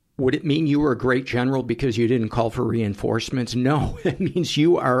 would it mean you were a great general because you didn't call for reinforcements? No, it means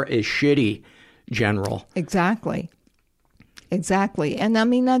you are a shitty general. Exactly. And I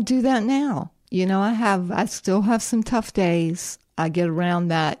mean, I do that now. You know, I still have some tough days. I get around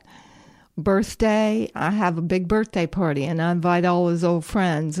that birthday. I have a big birthday party and I invite all his old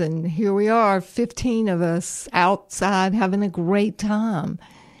friends. And here we are, 15 of us outside having a great time.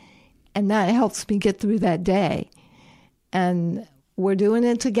 And that helps me get through that day. And we're doing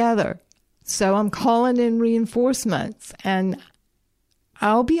it together. So I'm calling in reinforcements. And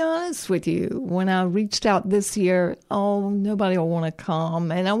I'll be honest with you, when I reached out this year, nobody will want to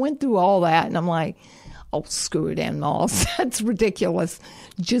come. And I went through all that, and I'm like, screw it, Ann Moss. That's ridiculous.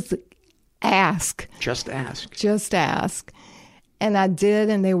 Just ask. Just ask. Just ask. And I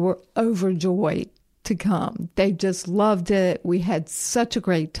did, and they were overjoyed to come. They just loved it. We had such a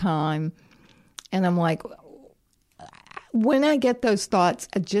great time. And I'm like, when I get those thoughts,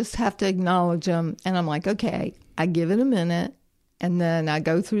 I just have to acknowledge them. And I'm like, okay, I give it a minute. And then I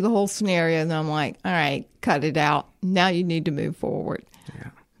go through the whole scenario and I'm like, all right, cut it out. Now you need to move forward. Yeah.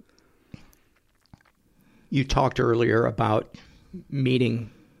 You talked earlier about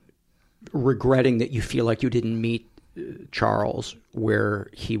regretting that you feel like you didn't meet Charles where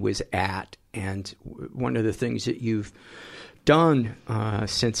he was at. And one of the things that you've done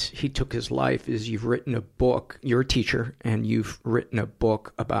since he took his life is you've written a book. You're a teacher, and you've written a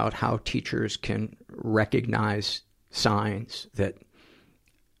book about how teachers can recognize signs that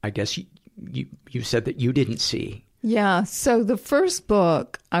I guess you said that you didn't see. Yeah. So the first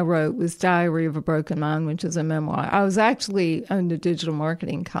book I wrote was Diary of a Broken Mind, which is a memoir. I was actually owned a digital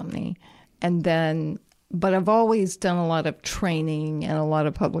marketing company. But I've always done a lot of training and a lot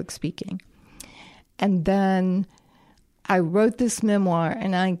of public speaking. And then I wrote this memoir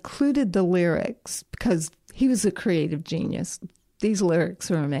and I included the lyrics because he was a creative genius. These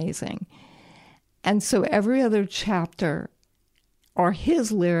lyrics are amazing. And so every other chapter are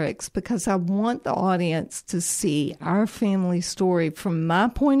his lyrics because I want the audience to see our family story from my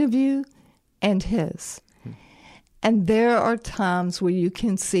point of view and his. And there are times where you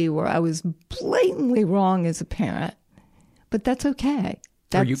can see where I was blatantly wrong as a parent, but that's okay.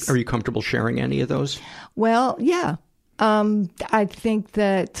 Are you comfortable sharing any of those? Well, yeah. I think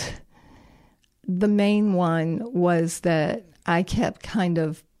that the main one was that I kept kind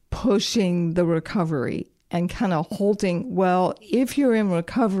of pushing the recovery and kind of holding, well, if you're in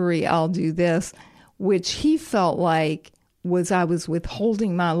recovery, I'll do this, which he felt like I was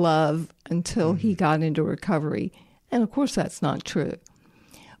withholding my love until he got into recovery. And of course, that's not true.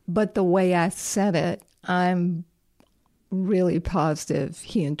 But the way I said it, I'm really positive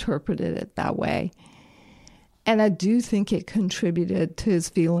he interpreted it that way. And I do think it contributed to his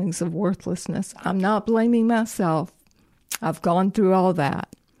feelings of worthlessness. I'm not blaming myself. I've gone through all that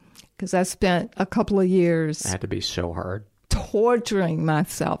because I spent a couple of years. It had to be so hard. Torturing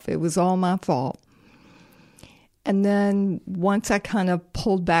myself. It was all my fault. And then once I kind of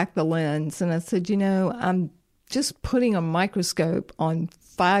pulled back the lens and I said, I'm just putting a microscope on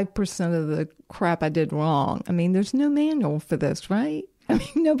 5% of the crap I did wrong. I mean, there's no manual for this, right? I mean,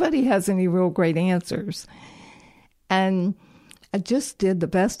 nobody has any real great answers. And I just did the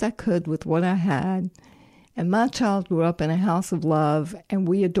best I could with what I had. And my child grew up in a house of love, and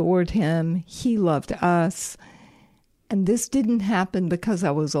we adored him. He loved us. And this didn't happen because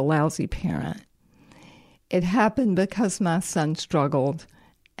I was a lousy parent. It happened because my son struggled,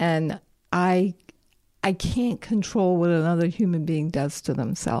 and I can't control what another human being does to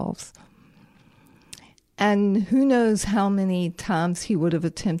themselves. And who knows how many times he would have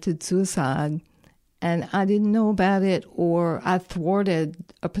attempted suicide, and I didn't know about it, or I thwarted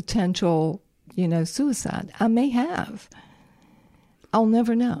a potential, suicide. I may have. I'll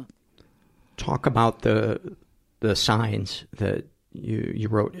never know. Talk about the signs that you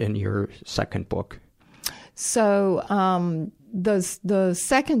wrote in your second book. So the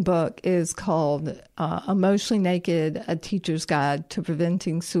second book is called Emotionally Naked, A Teacher's Guide to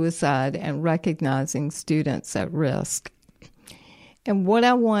Preventing Suicide and Recognizing Students at Risk. And what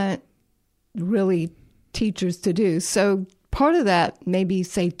I want really teachers to do, so part of that, maybe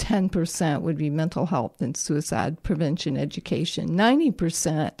say 10% would be mental health and suicide prevention education.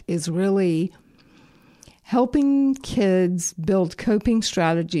 90% is really helping kids build coping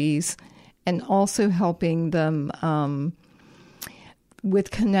strategies and also helping them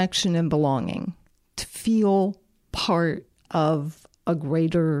with connection and belonging, to feel part of a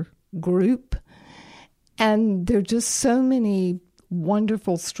greater group. And there are just so many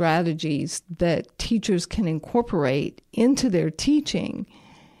wonderful strategies that teachers can incorporate into their teaching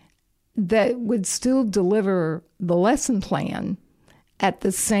that would still deliver the lesson plan at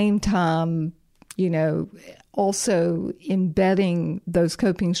the same time, also embedding those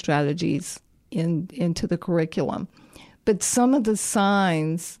coping strategies into the curriculum. But some of the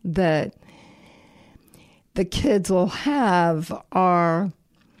signs that the kids will have are,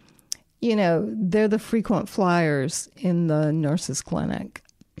 they're the frequent flyers in the nurse's clinic.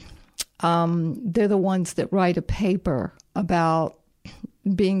 They're the ones that write a paper about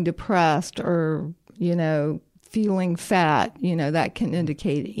being depressed or, feeling fat, that can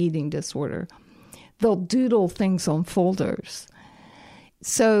indicate eating disorder. They'll doodle things on folders.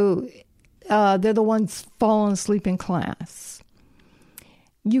 So they're the ones falling asleep in class.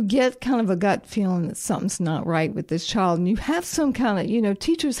 You get kind of a gut feeling that something's not right with this child. And you have some kind of,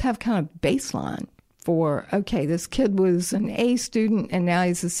 teachers have kind of baseline for, okay, this kid was an A student and now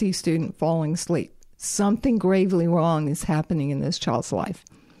he's a C student falling asleep. Something gravely wrong is happening in this child's life.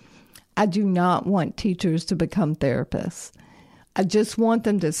 I do not want teachers to become therapists. I just want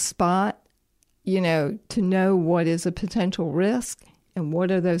them to spot, to know what is a potential risk and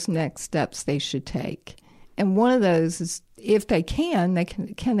what are those next steps they should take. And one of those is, if they can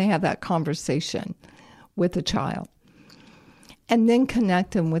they have that conversation with the child? And then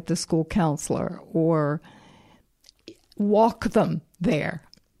connect them with the school counselor or walk them there.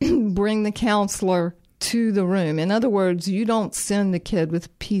 Bring the counselor to the room. In other words, you don't send the kid with a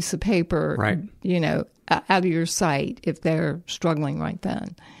piece of paper, right, out of your sight if they're struggling right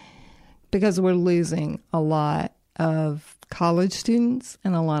then. Because we're losing a lot of college students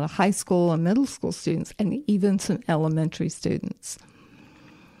and a lot of high school and middle school students and even some elementary students.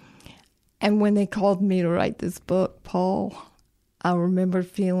 And when they called me to write this book, Paul, I remember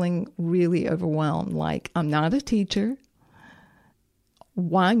feeling really overwhelmed, like, I'm not a teacher.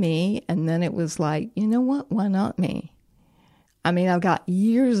 Why me? And then it was like, you know what? Why not me? I mean, I've got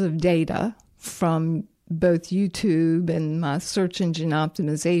years of data from both YouTube and my search engine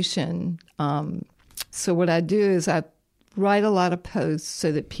optimization. So what I do is I write a lot of posts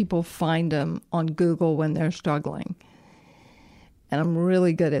so that people find them on Google when they're struggling. And I'm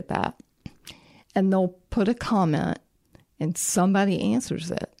really good at that. And they'll put a comment and somebody answers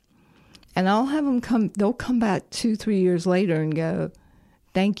it. And I'll have them they'll come back 2-3 years later and go,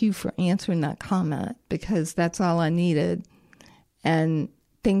 thank you for answering that comment because that's all I needed. And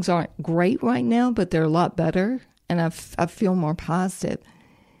things aren't great right now, but they're a lot better. And I feel more positive.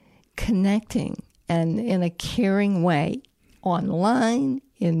 Connecting and in a caring way, online,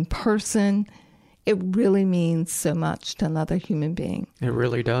 in person, it really means so much to another human being. It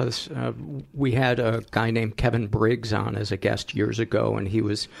really does. We had a guy named Kevin Briggs on as a guest years ago, and he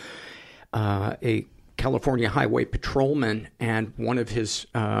was a California highway patrolman, and one of his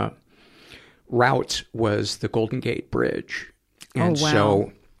routes was the Golden Gate Bridge. And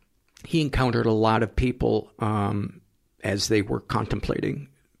so he encountered a lot of people as they were contemplating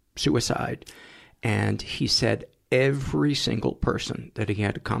suicide. And he said every single person that he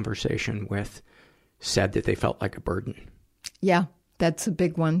had a conversation with said that they felt like a burden. Yeah, that's a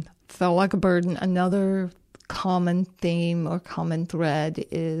big one. Felt like a burden. Another common theme or common thread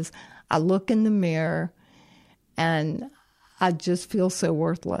is I look in the mirror and I just feel so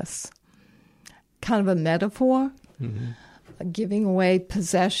worthless. Kind of a metaphor. Mm-hmm. Giving away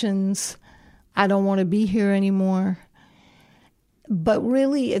possessions. I don't want to be here anymore. But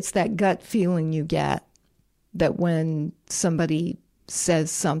really, it's that gut feeling you get that when somebody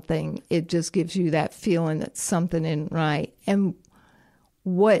says something, it just gives you that feeling that something isn't right. And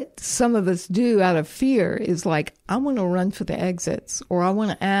what some of us do out of fear is like, I want to run for the exits, or I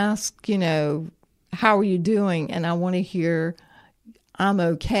want to ask, how are you doing? And I want to hear, I'm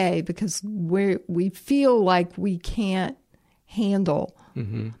okay, because we feel like we can't handle.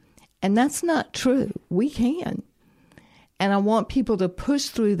 Mm-hmm. And that's not true. We can. And I want people to push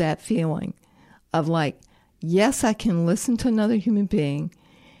through that feeling of like, yes, I can listen to another human being.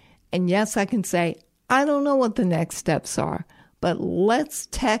 And yes, I can say, I don't know what the next steps are, but let's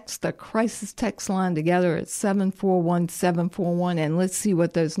text the crisis text line together at 741-741 and let's see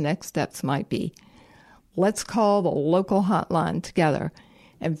what those next steps might be. Let's call the local hotline together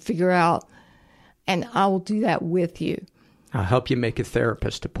and figure out, and I will do that with you. I'll help you make a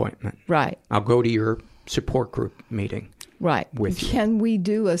therapist appointment. Right. I'll go to your support group meeting. Right. with you. Can we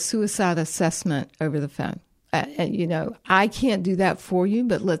do a suicide assessment over the phone? I can't do that for you,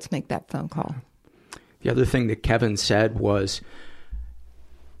 but let's make that phone call. The other thing that Kevin said was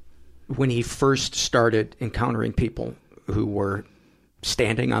when he first started encountering people who were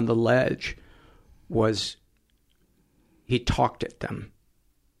standing on the ledge, was he talked at them,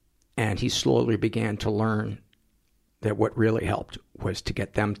 and he slowly began to learn that what really helped was to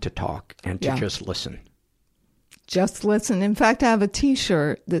get them to talk and to just listen. Just listen. In fact, I have a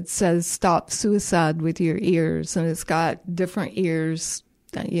T-shirt that says "Stop Suicide with Your Ears," and it's got different ears,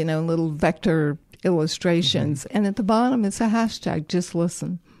 little vector illustrations. And at the bottom, it's a hashtag, just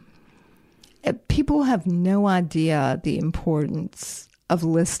listen. People have no idea the importance of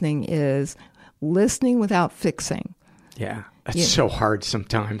listening is listening without fixing. Yeah, it's so hard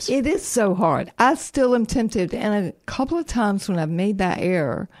sometimes. It is so hard. I still am tempted. And a couple of times when I've made that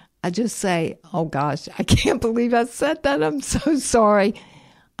error, I just say, oh gosh, I can't believe I said that. I'm so sorry.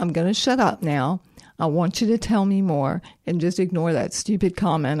 I'm going to shut up now. I want you to tell me more and just ignore that stupid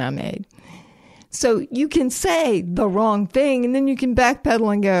comment I made. So you can say the wrong thing and then you can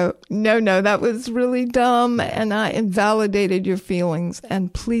backpedal and go, no, that was really dumb and I invalidated your feelings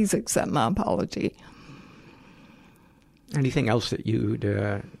and please accept my apology. Anything else that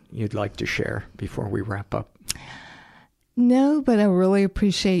you'd like to share before we wrap up? No, but I really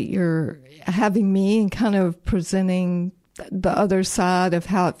appreciate your having me and kind of presenting the other side of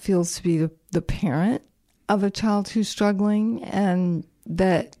how it feels to be the parent of a child who's struggling, and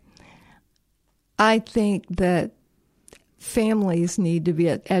that I think that families need to be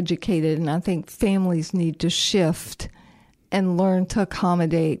educated, and I think families need to shift and learn to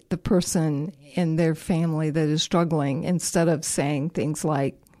accommodate the person in their family that is struggling instead of saying things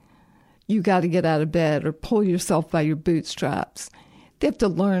like, you got to get out of bed or pull yourself by your bootstraps. They have to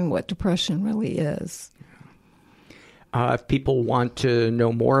learn what depression really is. If people want to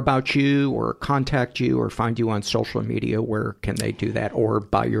know more about you or contact you or find you on social media, where can they do that, or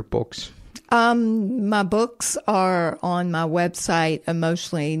buy your books? My books are on my website,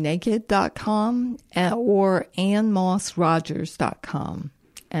 emotionallynaked.com or AnnMossRogers.com.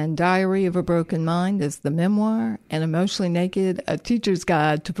 And Diary of a Broken Mind is the memoir, and Emotionally Naked, A Teacher's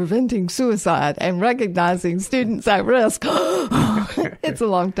Guide to Preventing Suicide and Recognizing Students at Risk. It's a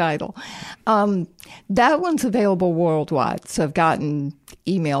long title. That one's available worldwide. So I've gotten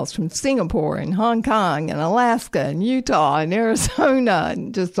emails from Singapore and Hong Kong and Alaska and Utah and Arizona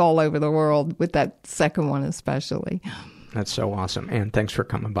and just all over the world, with that second one especially. That's so awesome. And thanks for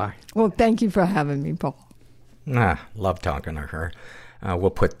coming by. Well, thank you for having me, Paul. Love talking to her.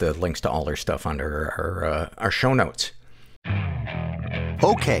 We'll put the links to all her stuff under our show notes.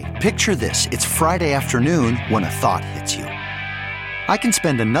 Okay, picture this. It's Friday afternoon when a thought hits you. I can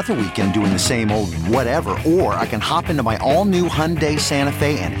spend another weekend doing the same old whatever, or I can hop into my all-new Hyundai Santa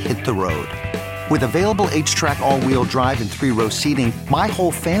Fe and hit the road. With available H-Track all-wheel drive and 3-row seating, my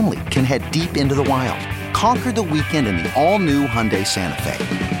whole family can head deep into the wild. Conquer the weekend in the all-new Hyundai Santa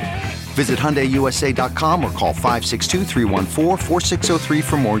Fe. Visit HyundaiUSA.com or call 562-314-4603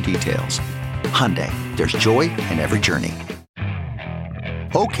 for more details. Hyundai, there's joy in every journey.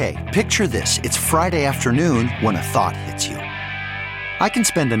 Okay, picture this. It's Friday afternoon when a thought hits you. I can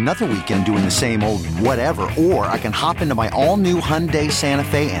spend another weekend doing the same old whatever, or I can hop into my all-new Hyundai Santa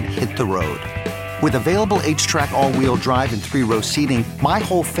Fe and hit the road. With available H-Track all-wheel drive and 3-row seating, my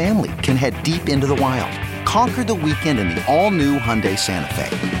whole family can head deep into the wild. Conquer the weekend in the all-new Hyundai Santa Fe.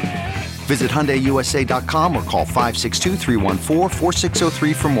 Visit HyundaiUSA.com or call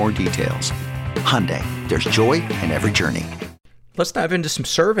 562-314-4603 for more details. Hyundai, there's joy in every journey. Let's dive into some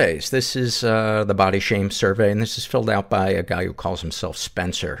surveys. This is the Body Shame Survey, and this is filled out by a guy who calls himself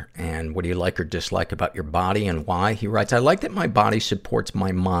Spencer. And what do you like or dislike about your body and why? He writes, I like that my body supports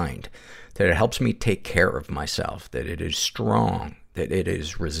my mind, that it helps me take care of myself, that it is strong, that it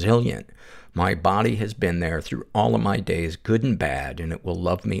is resilient. My body has been there through all of my days, good and bad, and it will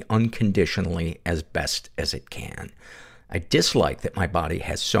love me unconditionally as best as it can. I dislike that my body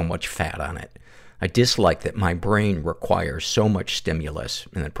has so much fat on it. I dislike that my brain requires so much stimulus,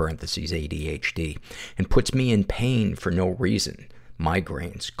 in parentheses ADHD, and puts me in pain for no reason.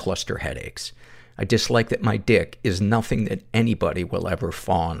 Migraines, cluster headaches. I dislike that my dick is nothing that anybody will ever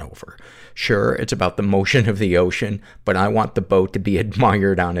fawn over. Sure, it's about the motion of the ocean, but I want the boat to be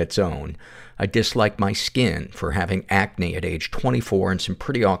admired on its own. I dislike my skin for having acne at age 24 in some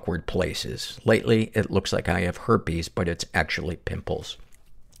pretty awkward places. Lately, it looks like I have herpes, but it's actually pimples.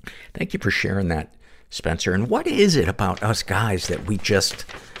 Thank you for sharing that, Spencer. And what is it about us guys that we just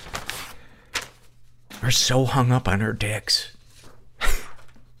are so hung up on our dicks?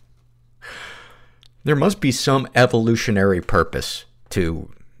 There must be some evolutionary purpose to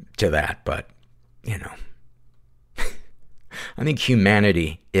that, but, you know. I think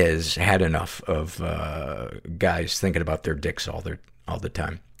humanity is had enough of guys thinking about their dicks all the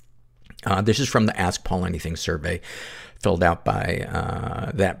time. This is from the Ask Paul Anything survey filled out by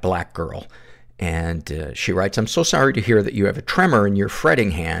that black girl. And she writes, I'm so sorry to hear that you have a tremor in your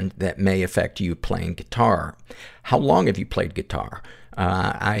fretting hand that may affect you playing guitar. How long have you played guitar?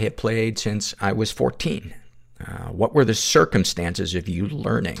 I have played since I was 14. What were the circumstances of you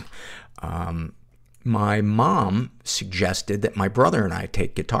learning? My mom suggested that my brother and I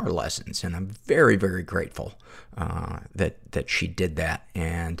take guitar lessons, and I'm very, very grateful that she did that.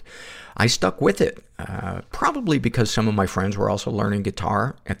 And I stuck with it, probably because some of my friends were also learning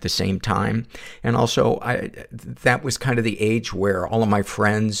guitar at the same time. And also, that was kind of the age where all of my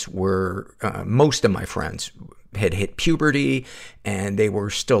friends were, most of my friends had hit puberty, and they were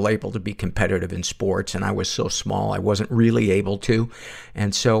still able to be competitive in sports, and I was so small I wasn't really able to.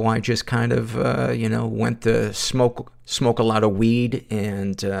 And so I just kind of, went to smoke a lot of weed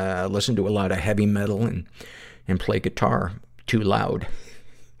and listen to a lot of heavy metal and play guitar too loud.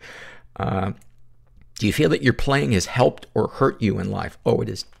 Do you feel that your playing has helped or hurt you in life? Oh, it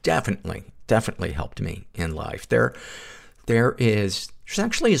has definitely helped me in life. There's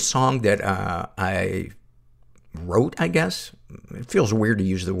actually a song that I wrote, I guess. It feels weird to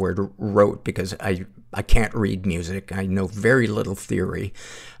use the word wrote because I can't read music. I know very little theory.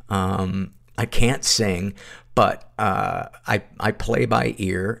 I can't sing, but I play by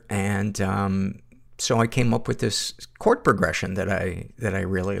ear, and so I came up with this chord progression that I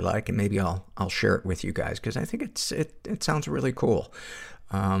really like, and maybe I'll share it with you guys because I think it sounds really cool.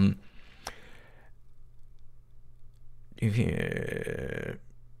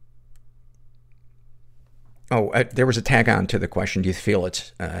 There was a tag on to the question, do you feel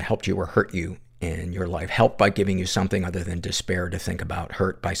it's helped you or hurt you in your life? Helped by giving you something other than despair to think about,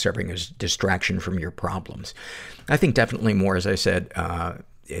 hurt by serving as distraction from your problems. I think definitely more, as I said,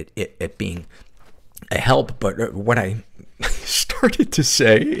 it being a help, but what I started to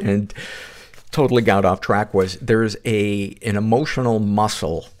say and totally got off track was there's an emotional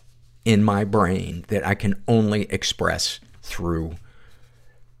muscle in my brain that I can only express through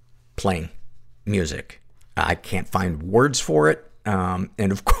playing music. I can't find words for it.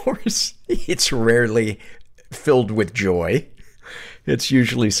 And of course, it's rarely filled with joy. It's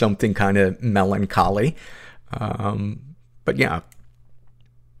usually something kind of melancholy. But yeah,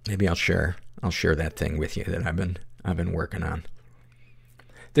 maybe I'll share that thing with you that I've been working on.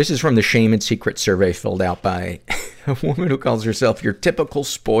 This is from the Shame and Secret survey filled out by a woman who calls herself your typical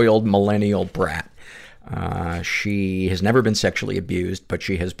spoiled millennial brat. She has never been sexually abused, but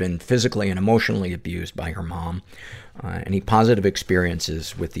she has been physically and emotionally abused by her mom. Any positive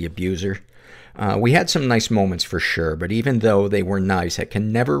experiences with the abuser? We had some nice moments for sure, but even though they were nice, I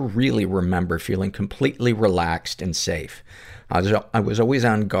can never really remember feeling completely relaxed and safe. I was always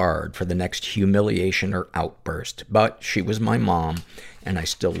on guard for the next humiliation or outburst, but she was my mom, and I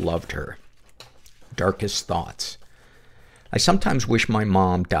still loved her. Darkest thoughts. I sometimes wish my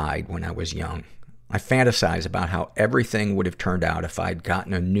mom died when I was young. I fantasize about how everything would have turned out if I'd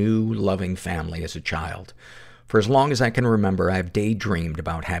gotten a new, loving family as a child. For as long as I can remember, I have daydreamed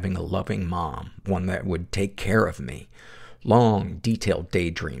about having a loving mom, one that would take care of me. Long, detailed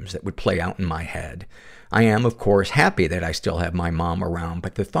daydreams that would play out in my head. I am, of course, happy that I still have my mom around,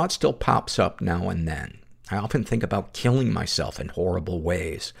 but the thought still pops up now and then. I often think about killing myself in horrible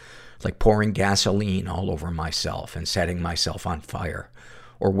ways, like pouring gasoline all over myself and setting myself on fire,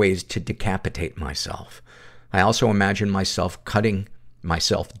 or ways to decapitate myself. I also imagine myself cutting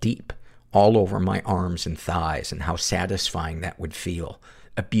myself deep all over my arms and thighs and how satisfying that would feel.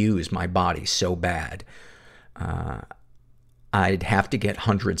 Abuse my body so bad. I'd have to get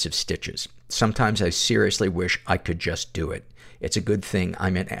hundreds of stitches. Sometimes I seriously wish I could just do it. It's a good thing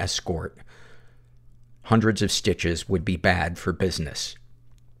I'm an escort. Hundreds of stitches would be bad for business.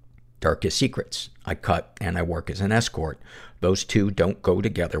 Darkest secrets. I cut and I work as an escort. Those two don't go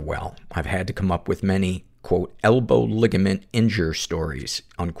together well. I've had to come up with many, quote, elbow ligament injure stories,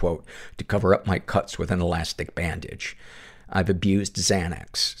 unquote, to cover up my cuts with an elastic bandage. I've abused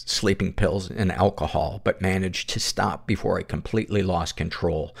Xanax, sleeping pills, and alcohol, but managed to stop before I completely lost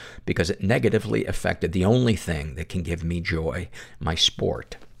control because it negatively affected the only thing that can give me joy, my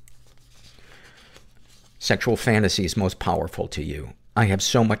sport. Sexual fantasies most powerful to you. I have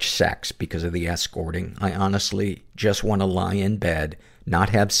so much sex because of the escorting. I honestly just want to lie in bed, not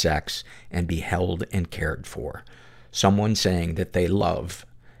have sex, and be held and cared for. Someone saying that they love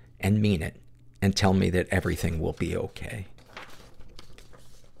and mean it and tell me that everything will be okay.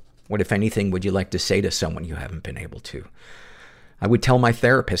 What, if anything, would you like to say to someone you haven't been able to? I would tell my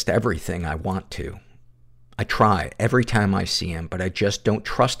therapist everything I want to. I try every time I see him, but I just don't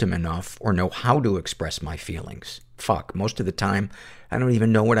trust him enough or know how to express my feelings. Fuck, most of the time, I don't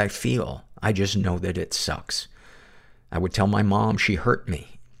even know what I feel. I just know that it sucks. I would tell my mom she hurt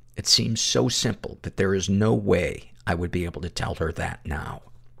me. It seems so simple, but there is no way I would be able to tell her that now.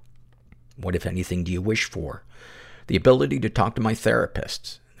 What, if anything, do you wish for? The ability to talk to my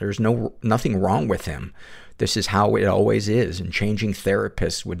therapist. There's nothing wrong with him. This is how it always is, and changing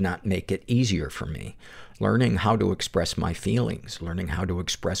therapists would not make it easier for me. Learning how to express my feelings, learning how to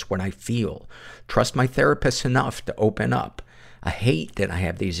express what I feel. Trust my therapist enough to open up. I hate that I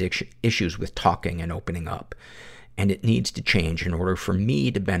have these issues with talking and opening up. And it needs to change in order for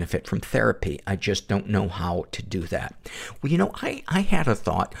me to benefit from therapy. I just don't know how to do that. Well, I had a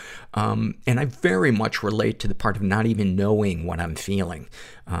thought, and I very much relate to the part of not even knowing what I'm feeling.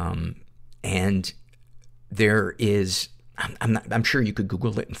 And there is, I'm sure you could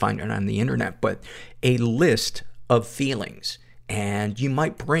Google it and find it on the internet, but a list of feelings. And you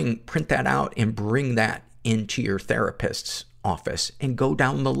might print that out and bring that into your therapist's office and go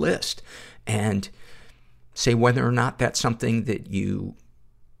down the list and say whether or not that's something that you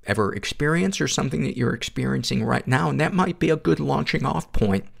ever experience or something that you're experiencing right now. And that might be a good launching off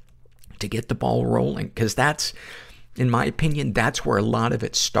point to get the ball rolling. Because that's, in my opinion, that's where a lot of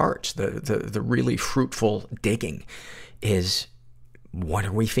it starts. The really fruitful digging is, what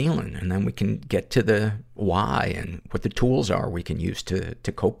are we feeling? And then we can get to the why and what the tools are we can use to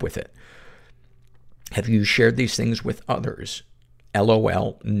cope with it. Have you shared these things with others?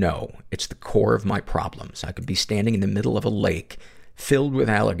 LOL, no. It's the core of my problems. I could be standing in the middle of a lake filled with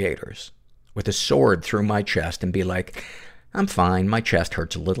alligators with a sword through my chest and be like, I'm fine, my chest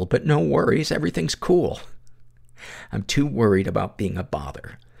hurts a little, but no worries, everything's cool. I'm too worried about being a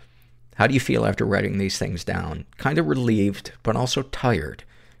bother. How do you feel after writing these things down? Kind of relieved, but also tired,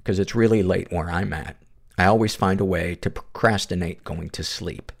 because it's really late where I'm at. I always find a way to procrastinate going to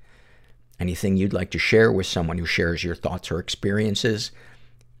sleep. Anything you'd like to share with someone who shares your thoughts or experiences?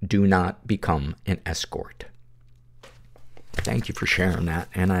 Do not become an escort. Thank you for sharing that.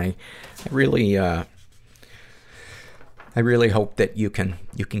 And I really hope that you can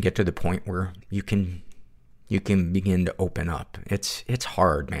get to the point where you can begin to open up. It's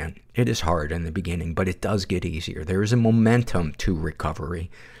hard, man. It is hard in the beginning, but it does get easier. There is a momentum to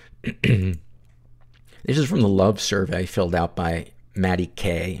recovery. This is from the love survey filled out by Maddie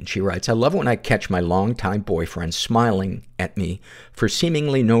K. And she writes, I love when I catch my longtime boyfriend smiling at me for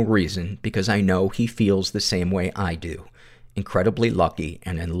seemingly no reason, because I know he feels the same way I do. Incredibly lucky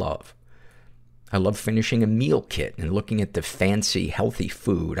and in love. I love finishing a meal kit and looking at the fancy, healthy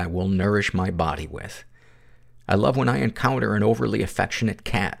food I will nourish my body with. I love when I encounter an overly affectionate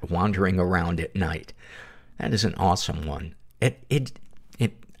cat wandering around at night. That is an awesome one. I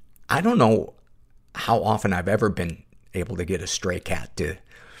don't know how often I've ever been able to get a stray cat to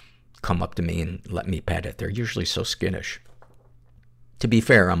come up to me and let me pet it. They're usually so skittish. To be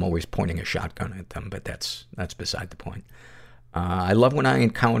fair, I'm always pointing a shotgun at them, but that's beside the point. I love when I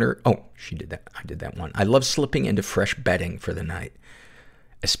encounter... Oh, she did that. I did that one. I love slipping into fresh bedding for the night,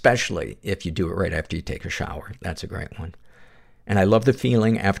 especially if you do it right after you take a shower. That's a great one. And I love the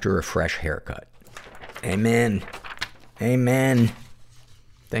feeling after a fresh haircut. Amen. Amen.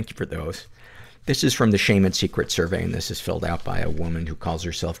 Thank you for those. This is from the Shame and Secret survey, and this is filled out by a woman who calls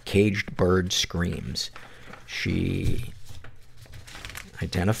herself Caged Bird Screams. She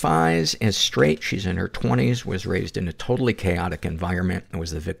identifies as straight. She's in her 20s, was raised in a totally chaotic environment, and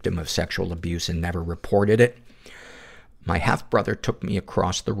was the victim of sexual abuse and never reported it. My half-brother took me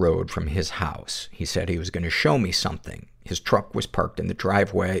across the road from his house. He said he was going to show me something. His truck was parked in the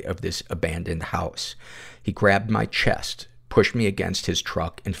driveway of this abandoned house. He grabbed my chest, pushed me against his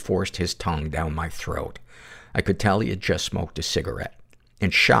truck, and forced his tongue down my throat. I could tell he had just smoked a cigarette.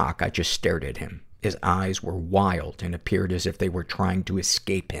 In shock, I just stared at him. His eyes were wild and appeared as if they were trying to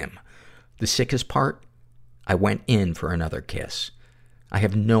escape him. The sickest part? I went in for another kiss. I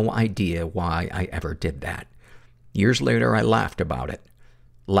have no idea why I ever did that. Years later, I laughed about it.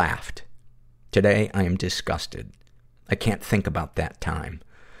 Laughed. Today, I am disgusted. I can't think about that time.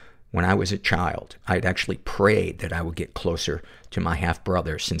 When I was a child, I'd actually prayed that I would get closer to my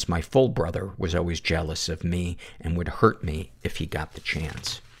half-brother, since my full brother was always jealous of me and would hurt me if he got the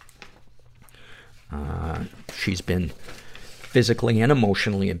chance. She's been physically and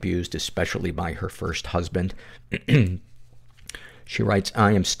emotionally abused, especially by her first husband. She writes,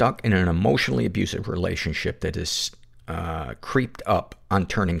 I am stuck in an emotionally abusive relationship that is creeped up on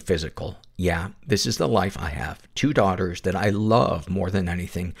turning physical. Yeah, this is the life I have. 2 daughters that I love more than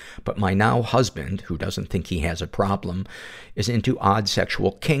anything, but my now husband, who doesn't think he has a problem, is into odd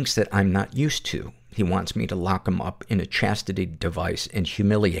sexual kinks that I'm not used to. He wants me to lock him up in a chastity device and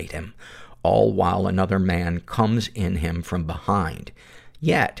humiliate him, all while another man comes in him from behind.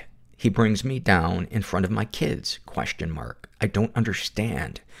 Yet, he brings me down in front of my kids, ? I don't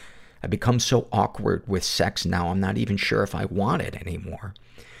understand. I become so awkward with sex now, I'm not even sure if I want it anymore.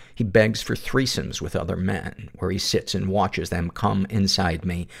 He begs for threesomes with other men, where he sits and watches them come inside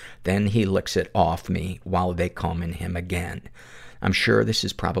me, then he licks it off me while they come in him again. I'm sure this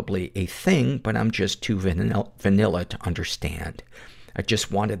is probably a thing, but I'm just too vanilla to understand. I just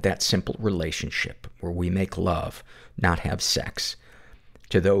wanted that simple relationship where we make love, not have sex.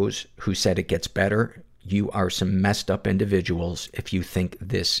 To those who said it gets better, you are some messed up individuals if you think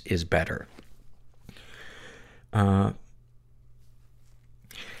this is better.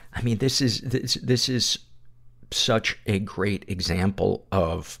 I mean, this is such a great example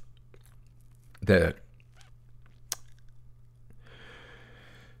of the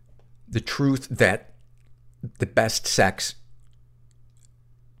truth that the best sex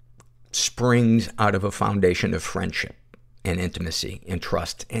springs out of a foundation of friendship and intimacy and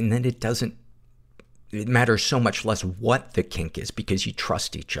trust. And then it matters so much less what the kink is because you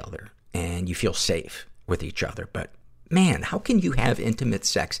trust each other and you feel safe with each other. But man, how can you have intimate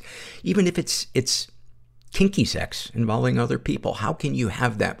sex, even if it's kinky sex involving other people? How can you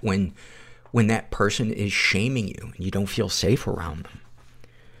have that when that person is shaming you and you don't feel safe around them?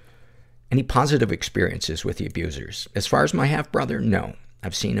 Any positive experiences with the abusers? As far as my half-brother, no.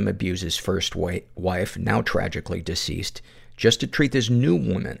 I've seen him abuse his first wife, now tragically deceased, just to treat this new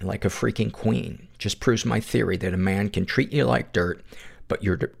woman like a freaking queen. Just proves my theory that a man can treat you like dirt, but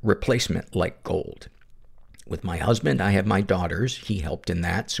your replacement like gold. With my husband, I have my daughters. He helped in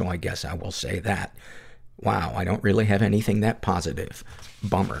that, so I guess I will say that. Wow, I don't really have anything that positive.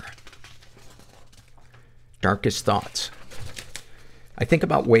 Bummer. Darkest thoughts. I think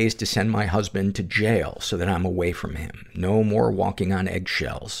about ways to send my husband to jail so that I'm away from him. No more walking on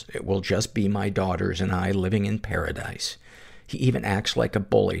eggshells. It will just be my daughters and I living in paradise. He even acts like a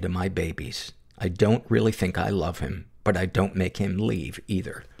bully to my babies. I don't really think I love him, but I don't make him leave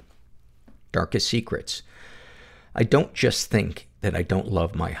either. Darkest secrets. I don't just think that I don't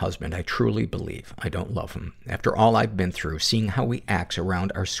love my husband. I truly believe I don't love him. After all I've been through, seeing how he acts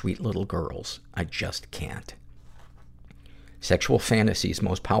around our sweet little girls, I just can't. Sexual fantasies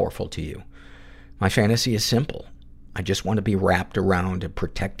most powerful to you. My fantasy is simple. I just want to be wrapped around a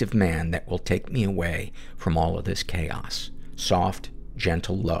protective man that will take me away from all of this chaos. Soft,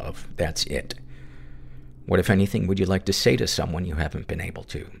 gentle love. That's it. What, if anything, would you like to say to someone you haven't been able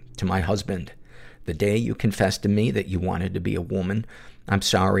to? To my husband. The day you confessed to me that you wanted to be a woman, I'm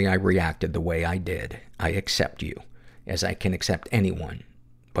sorry I reacted the way I did. I accept you, as I can accept anyone,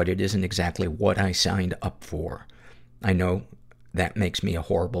 but it isn't exactly what I signed up for. I know that makes me a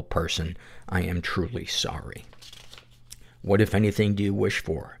horrible person. I am truly sorry. What, if anything, do you wish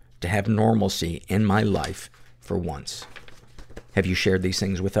for? To have normalcy in my life for once. Have you shared these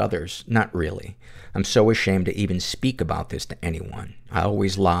things with others? Not really. I'm so ashamed to even speak about this to anyone. I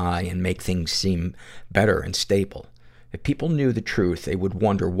always lie and make things seem better and stable. If people knew the truth, they would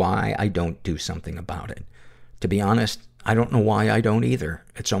wonder why I don't do something about it. To be honest, I don't know why I don't either.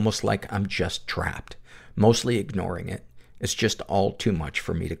 It's almost like I'm just trapped. Mostly ignoring it. It's just all too much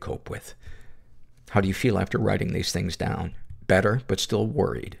for me to cope with. How do you feel after writing these things down? Better, but still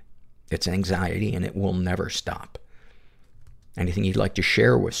worried. It's anxiety and it will never stop. Anything you'd like to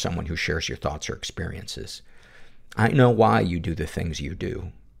share with someone who shares your thoughts or experiences? I know why you do the things you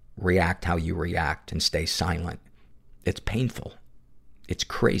do. React how you react and stay silent. It's painful. It's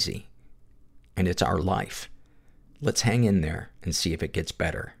crazy. And it's our life. Let's hang in there and see if it gets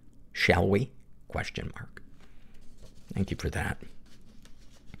better. Shall we? ? Thank you for that.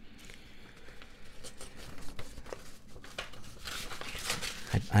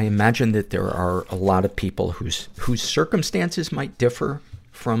 I imagine that there are a lot of people whose circumstances might differ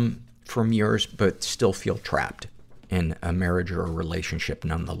from yours, but still feel trapped in a marriage or a relationship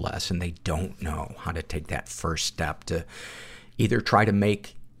nonetheless, and they don't know how to take that first step to either try to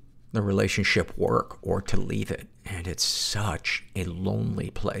make the relationship work or to leave it. And it's such a lonely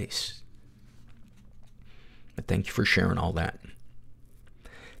place. But thank you for sharing all that.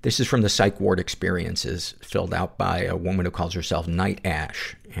 This is from the Psych Ward Experiences, filled out by a woman who calls herself Night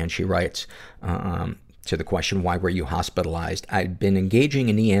Ash. And she writes, To the question, why were you hospitalized? I'd been engaging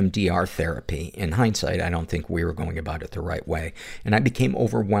in EMDR therapy. In hindsight, I don't think we were going about it the right way. And I became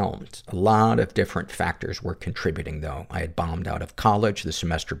overwhelmed. A lot of different factors were contributing, though. I had bombed out of college the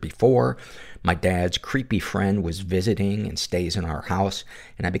semester before. My dad's creepy friend was visiting and stays in our house.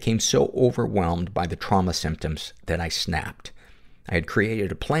 And I became so overwhelmed by the trauma symptoms that I snapped. I had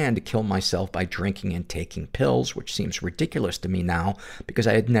created a plan to kill myself by drinking and taking pills, which seems ridiculous to me now because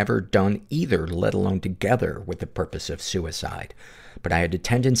I had never done either, let alone together with the purpose of suicide. But I had a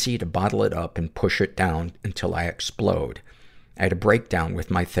tendency to bottle it up and push it down until I explode. I had a breakdown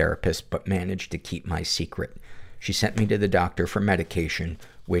with my therapist, but managed to keep my secret. She sent me to the doctor for medication,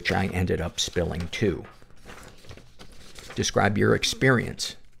 which I ended up spilling too. Describe your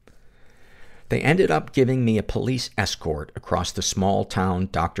experience. They ended up giving me a police escort across the small town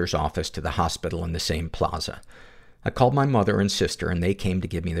doctor's office to the hospital in the same plaza. I called my mother and sister, and they came to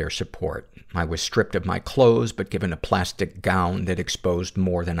give me their support. I was stripped of my clothes, but given a plastic gown that exposed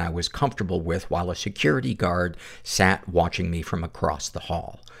more than I was comfortable with, while a security guard sat watching me from across the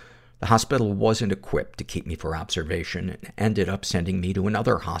hall. The hospital wasn't equipped to keep me for observation and ended up sending me to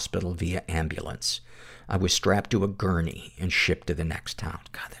another hospital via ambulance. I was strapped to a gurney and shipped to the next town.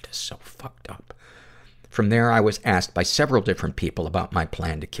 God, that is so fucked up. From there, I was asked by several different people about my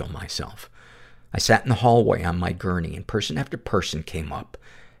plan to kill myself. I sat in the hallway on my gurney, and person after person came up,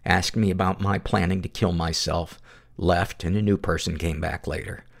 asked me about my planning to kill myself, left, and a new person came back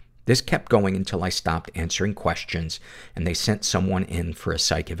later. This kept going until I stopped answering questions, and they sent someone in for a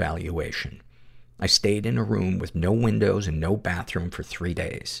psych evaluation. I stayed in a room with no windows and no bathroom for 3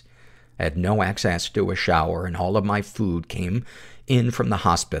 days. I had no access to a shower, and all of my food came in from the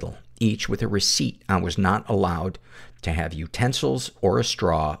hospital, each with a receipt. I was not allowed to have utensils or a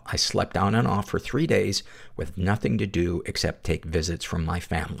straw. I slept on and off for 3 days with nothing to do except take visits from my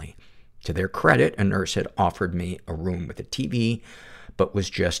family. To their credit, a nurse had offered me a room with a TV, but was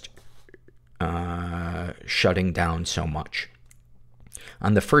just shutting down so much.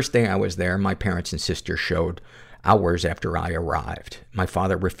 On the first day I was there, my parents and sister showed hours after I arrived. My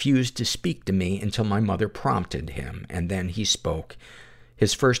father refused to speak to me until my mother prompted him, and then he spoke.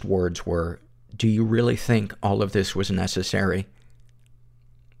 His first words were, "Do you really think all of this was necessary?"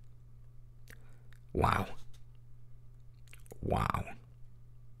 Wow. Wow.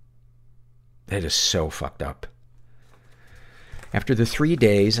 That is so fucked up. After the 3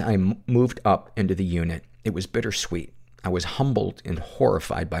 days, I moved up into the unit. It was bittersweet. I was humbled and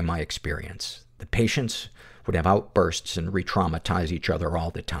horrified by my experience. The patients would have outbursts and re-traumatize each other all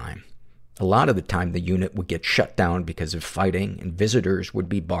the time. A lot of the time, the unit would get shut down because of fighting, and visitors would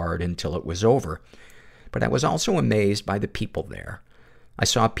be barred until it was over. But I was also amazed by the people there. I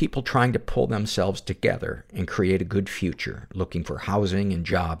saw people trying to pull themselves together and create a good future, looking for housing and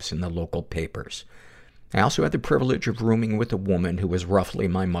jobs in the local papers. I also had the privilege of rooming with a woman who was roughly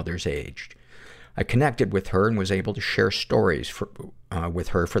my mother's age. I connected with her and was able to share stories with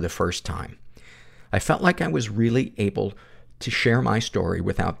her for the first time. I felt like I was really able to share my story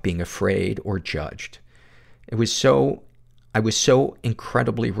without being afraid or judged. I was so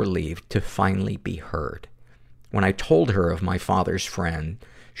incredibly relieved to finally be heard. When I told her of my father's friend,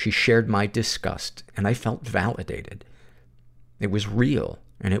 she shared my disgust, and I felt validated. It was real,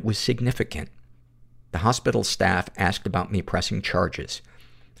 and it was significant. The hospital staff asked about me pressing charges.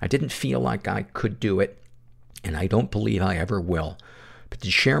 I didn't feel like I could do it, and I don't believe I ever will. But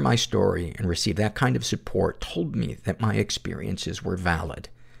to share my story and receive that kind of support told me that my experiences were valid.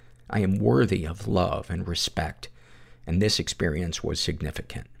 I am worthy of love and respect, and this experience was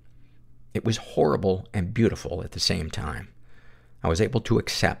significant. It was horrible and beautiful at the same time. I was able to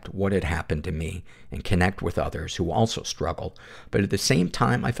accept what had happened to me and connect with others who also struggle, but at the same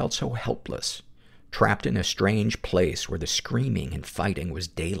time I felt so helpless, trapped in a strange place where the screaming and fighting was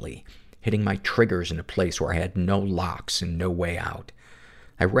daily, hitting my triggers in a place where I had no locks and no way out.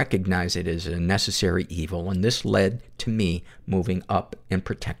 I recognize it as a necessary evil, and this led to me moving up and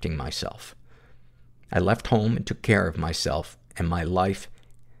protecting myself. I left home and took care of myself, and my life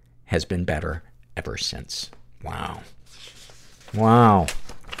has been better ever since. Wow. Wow.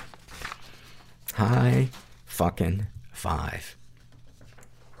 High fucking five.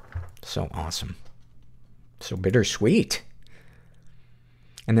 So awesome. So bittersweet.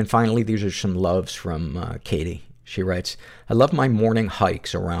 And then finally, these are some loves from Katie. She writes, I love my morning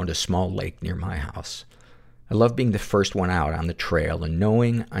hikes around a small lake near my house. I love being the first one out on the trail and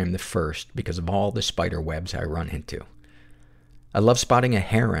knowing I'm the first because of all the spider webs I run into. I love spotting a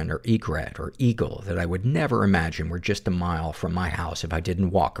heron or egret or eagle that I would never imagine were just a mile from my house if I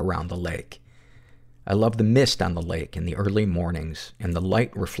didn't walk around the lake. I love the mist on the lake in the early mornings and the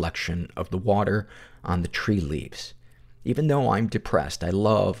light reflection of the water on the tree leaves. Even though I'm depressed, I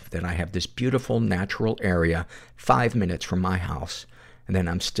love that I have this beautiful natural area 5 minutes from my house, and then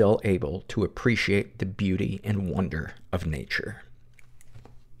I'm still able to appreciate the beauty and wonder of nature.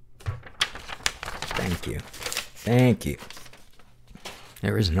 Thank you. Thank you.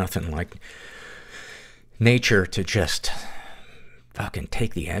 There is nothing like nature to just fucking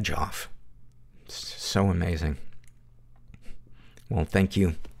take the edge off. It's so amazing. Well, thank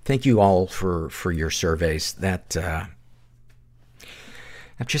you. Thank you all for your surveys. That,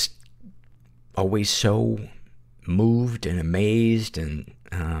 I'm just always so moved and amazed, and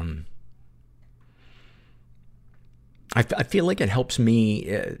I feel like it helps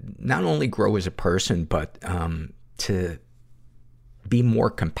me not only grow as a person, but to be more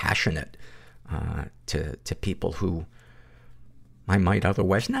compassionate to people who I might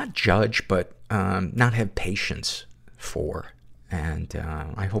otherwise not judge, but not have patience for. And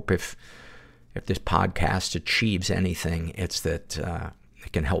I hope if this podcast achieves anything, it's that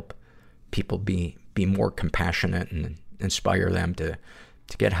it can help people be more compassionate and inspire them to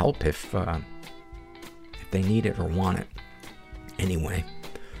get help if they need it or want it. Anyway,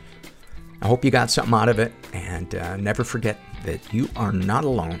 I hope you got something out of it, and never forget that you are not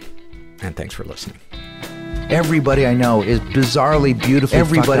alone. And thanks for listening. Everybody I know is bizarrely beautifully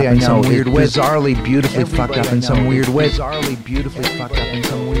fucked up in some weird way. Bizarrely beautifully fucked up in some weird way. Bizarrely beautifully fucked up in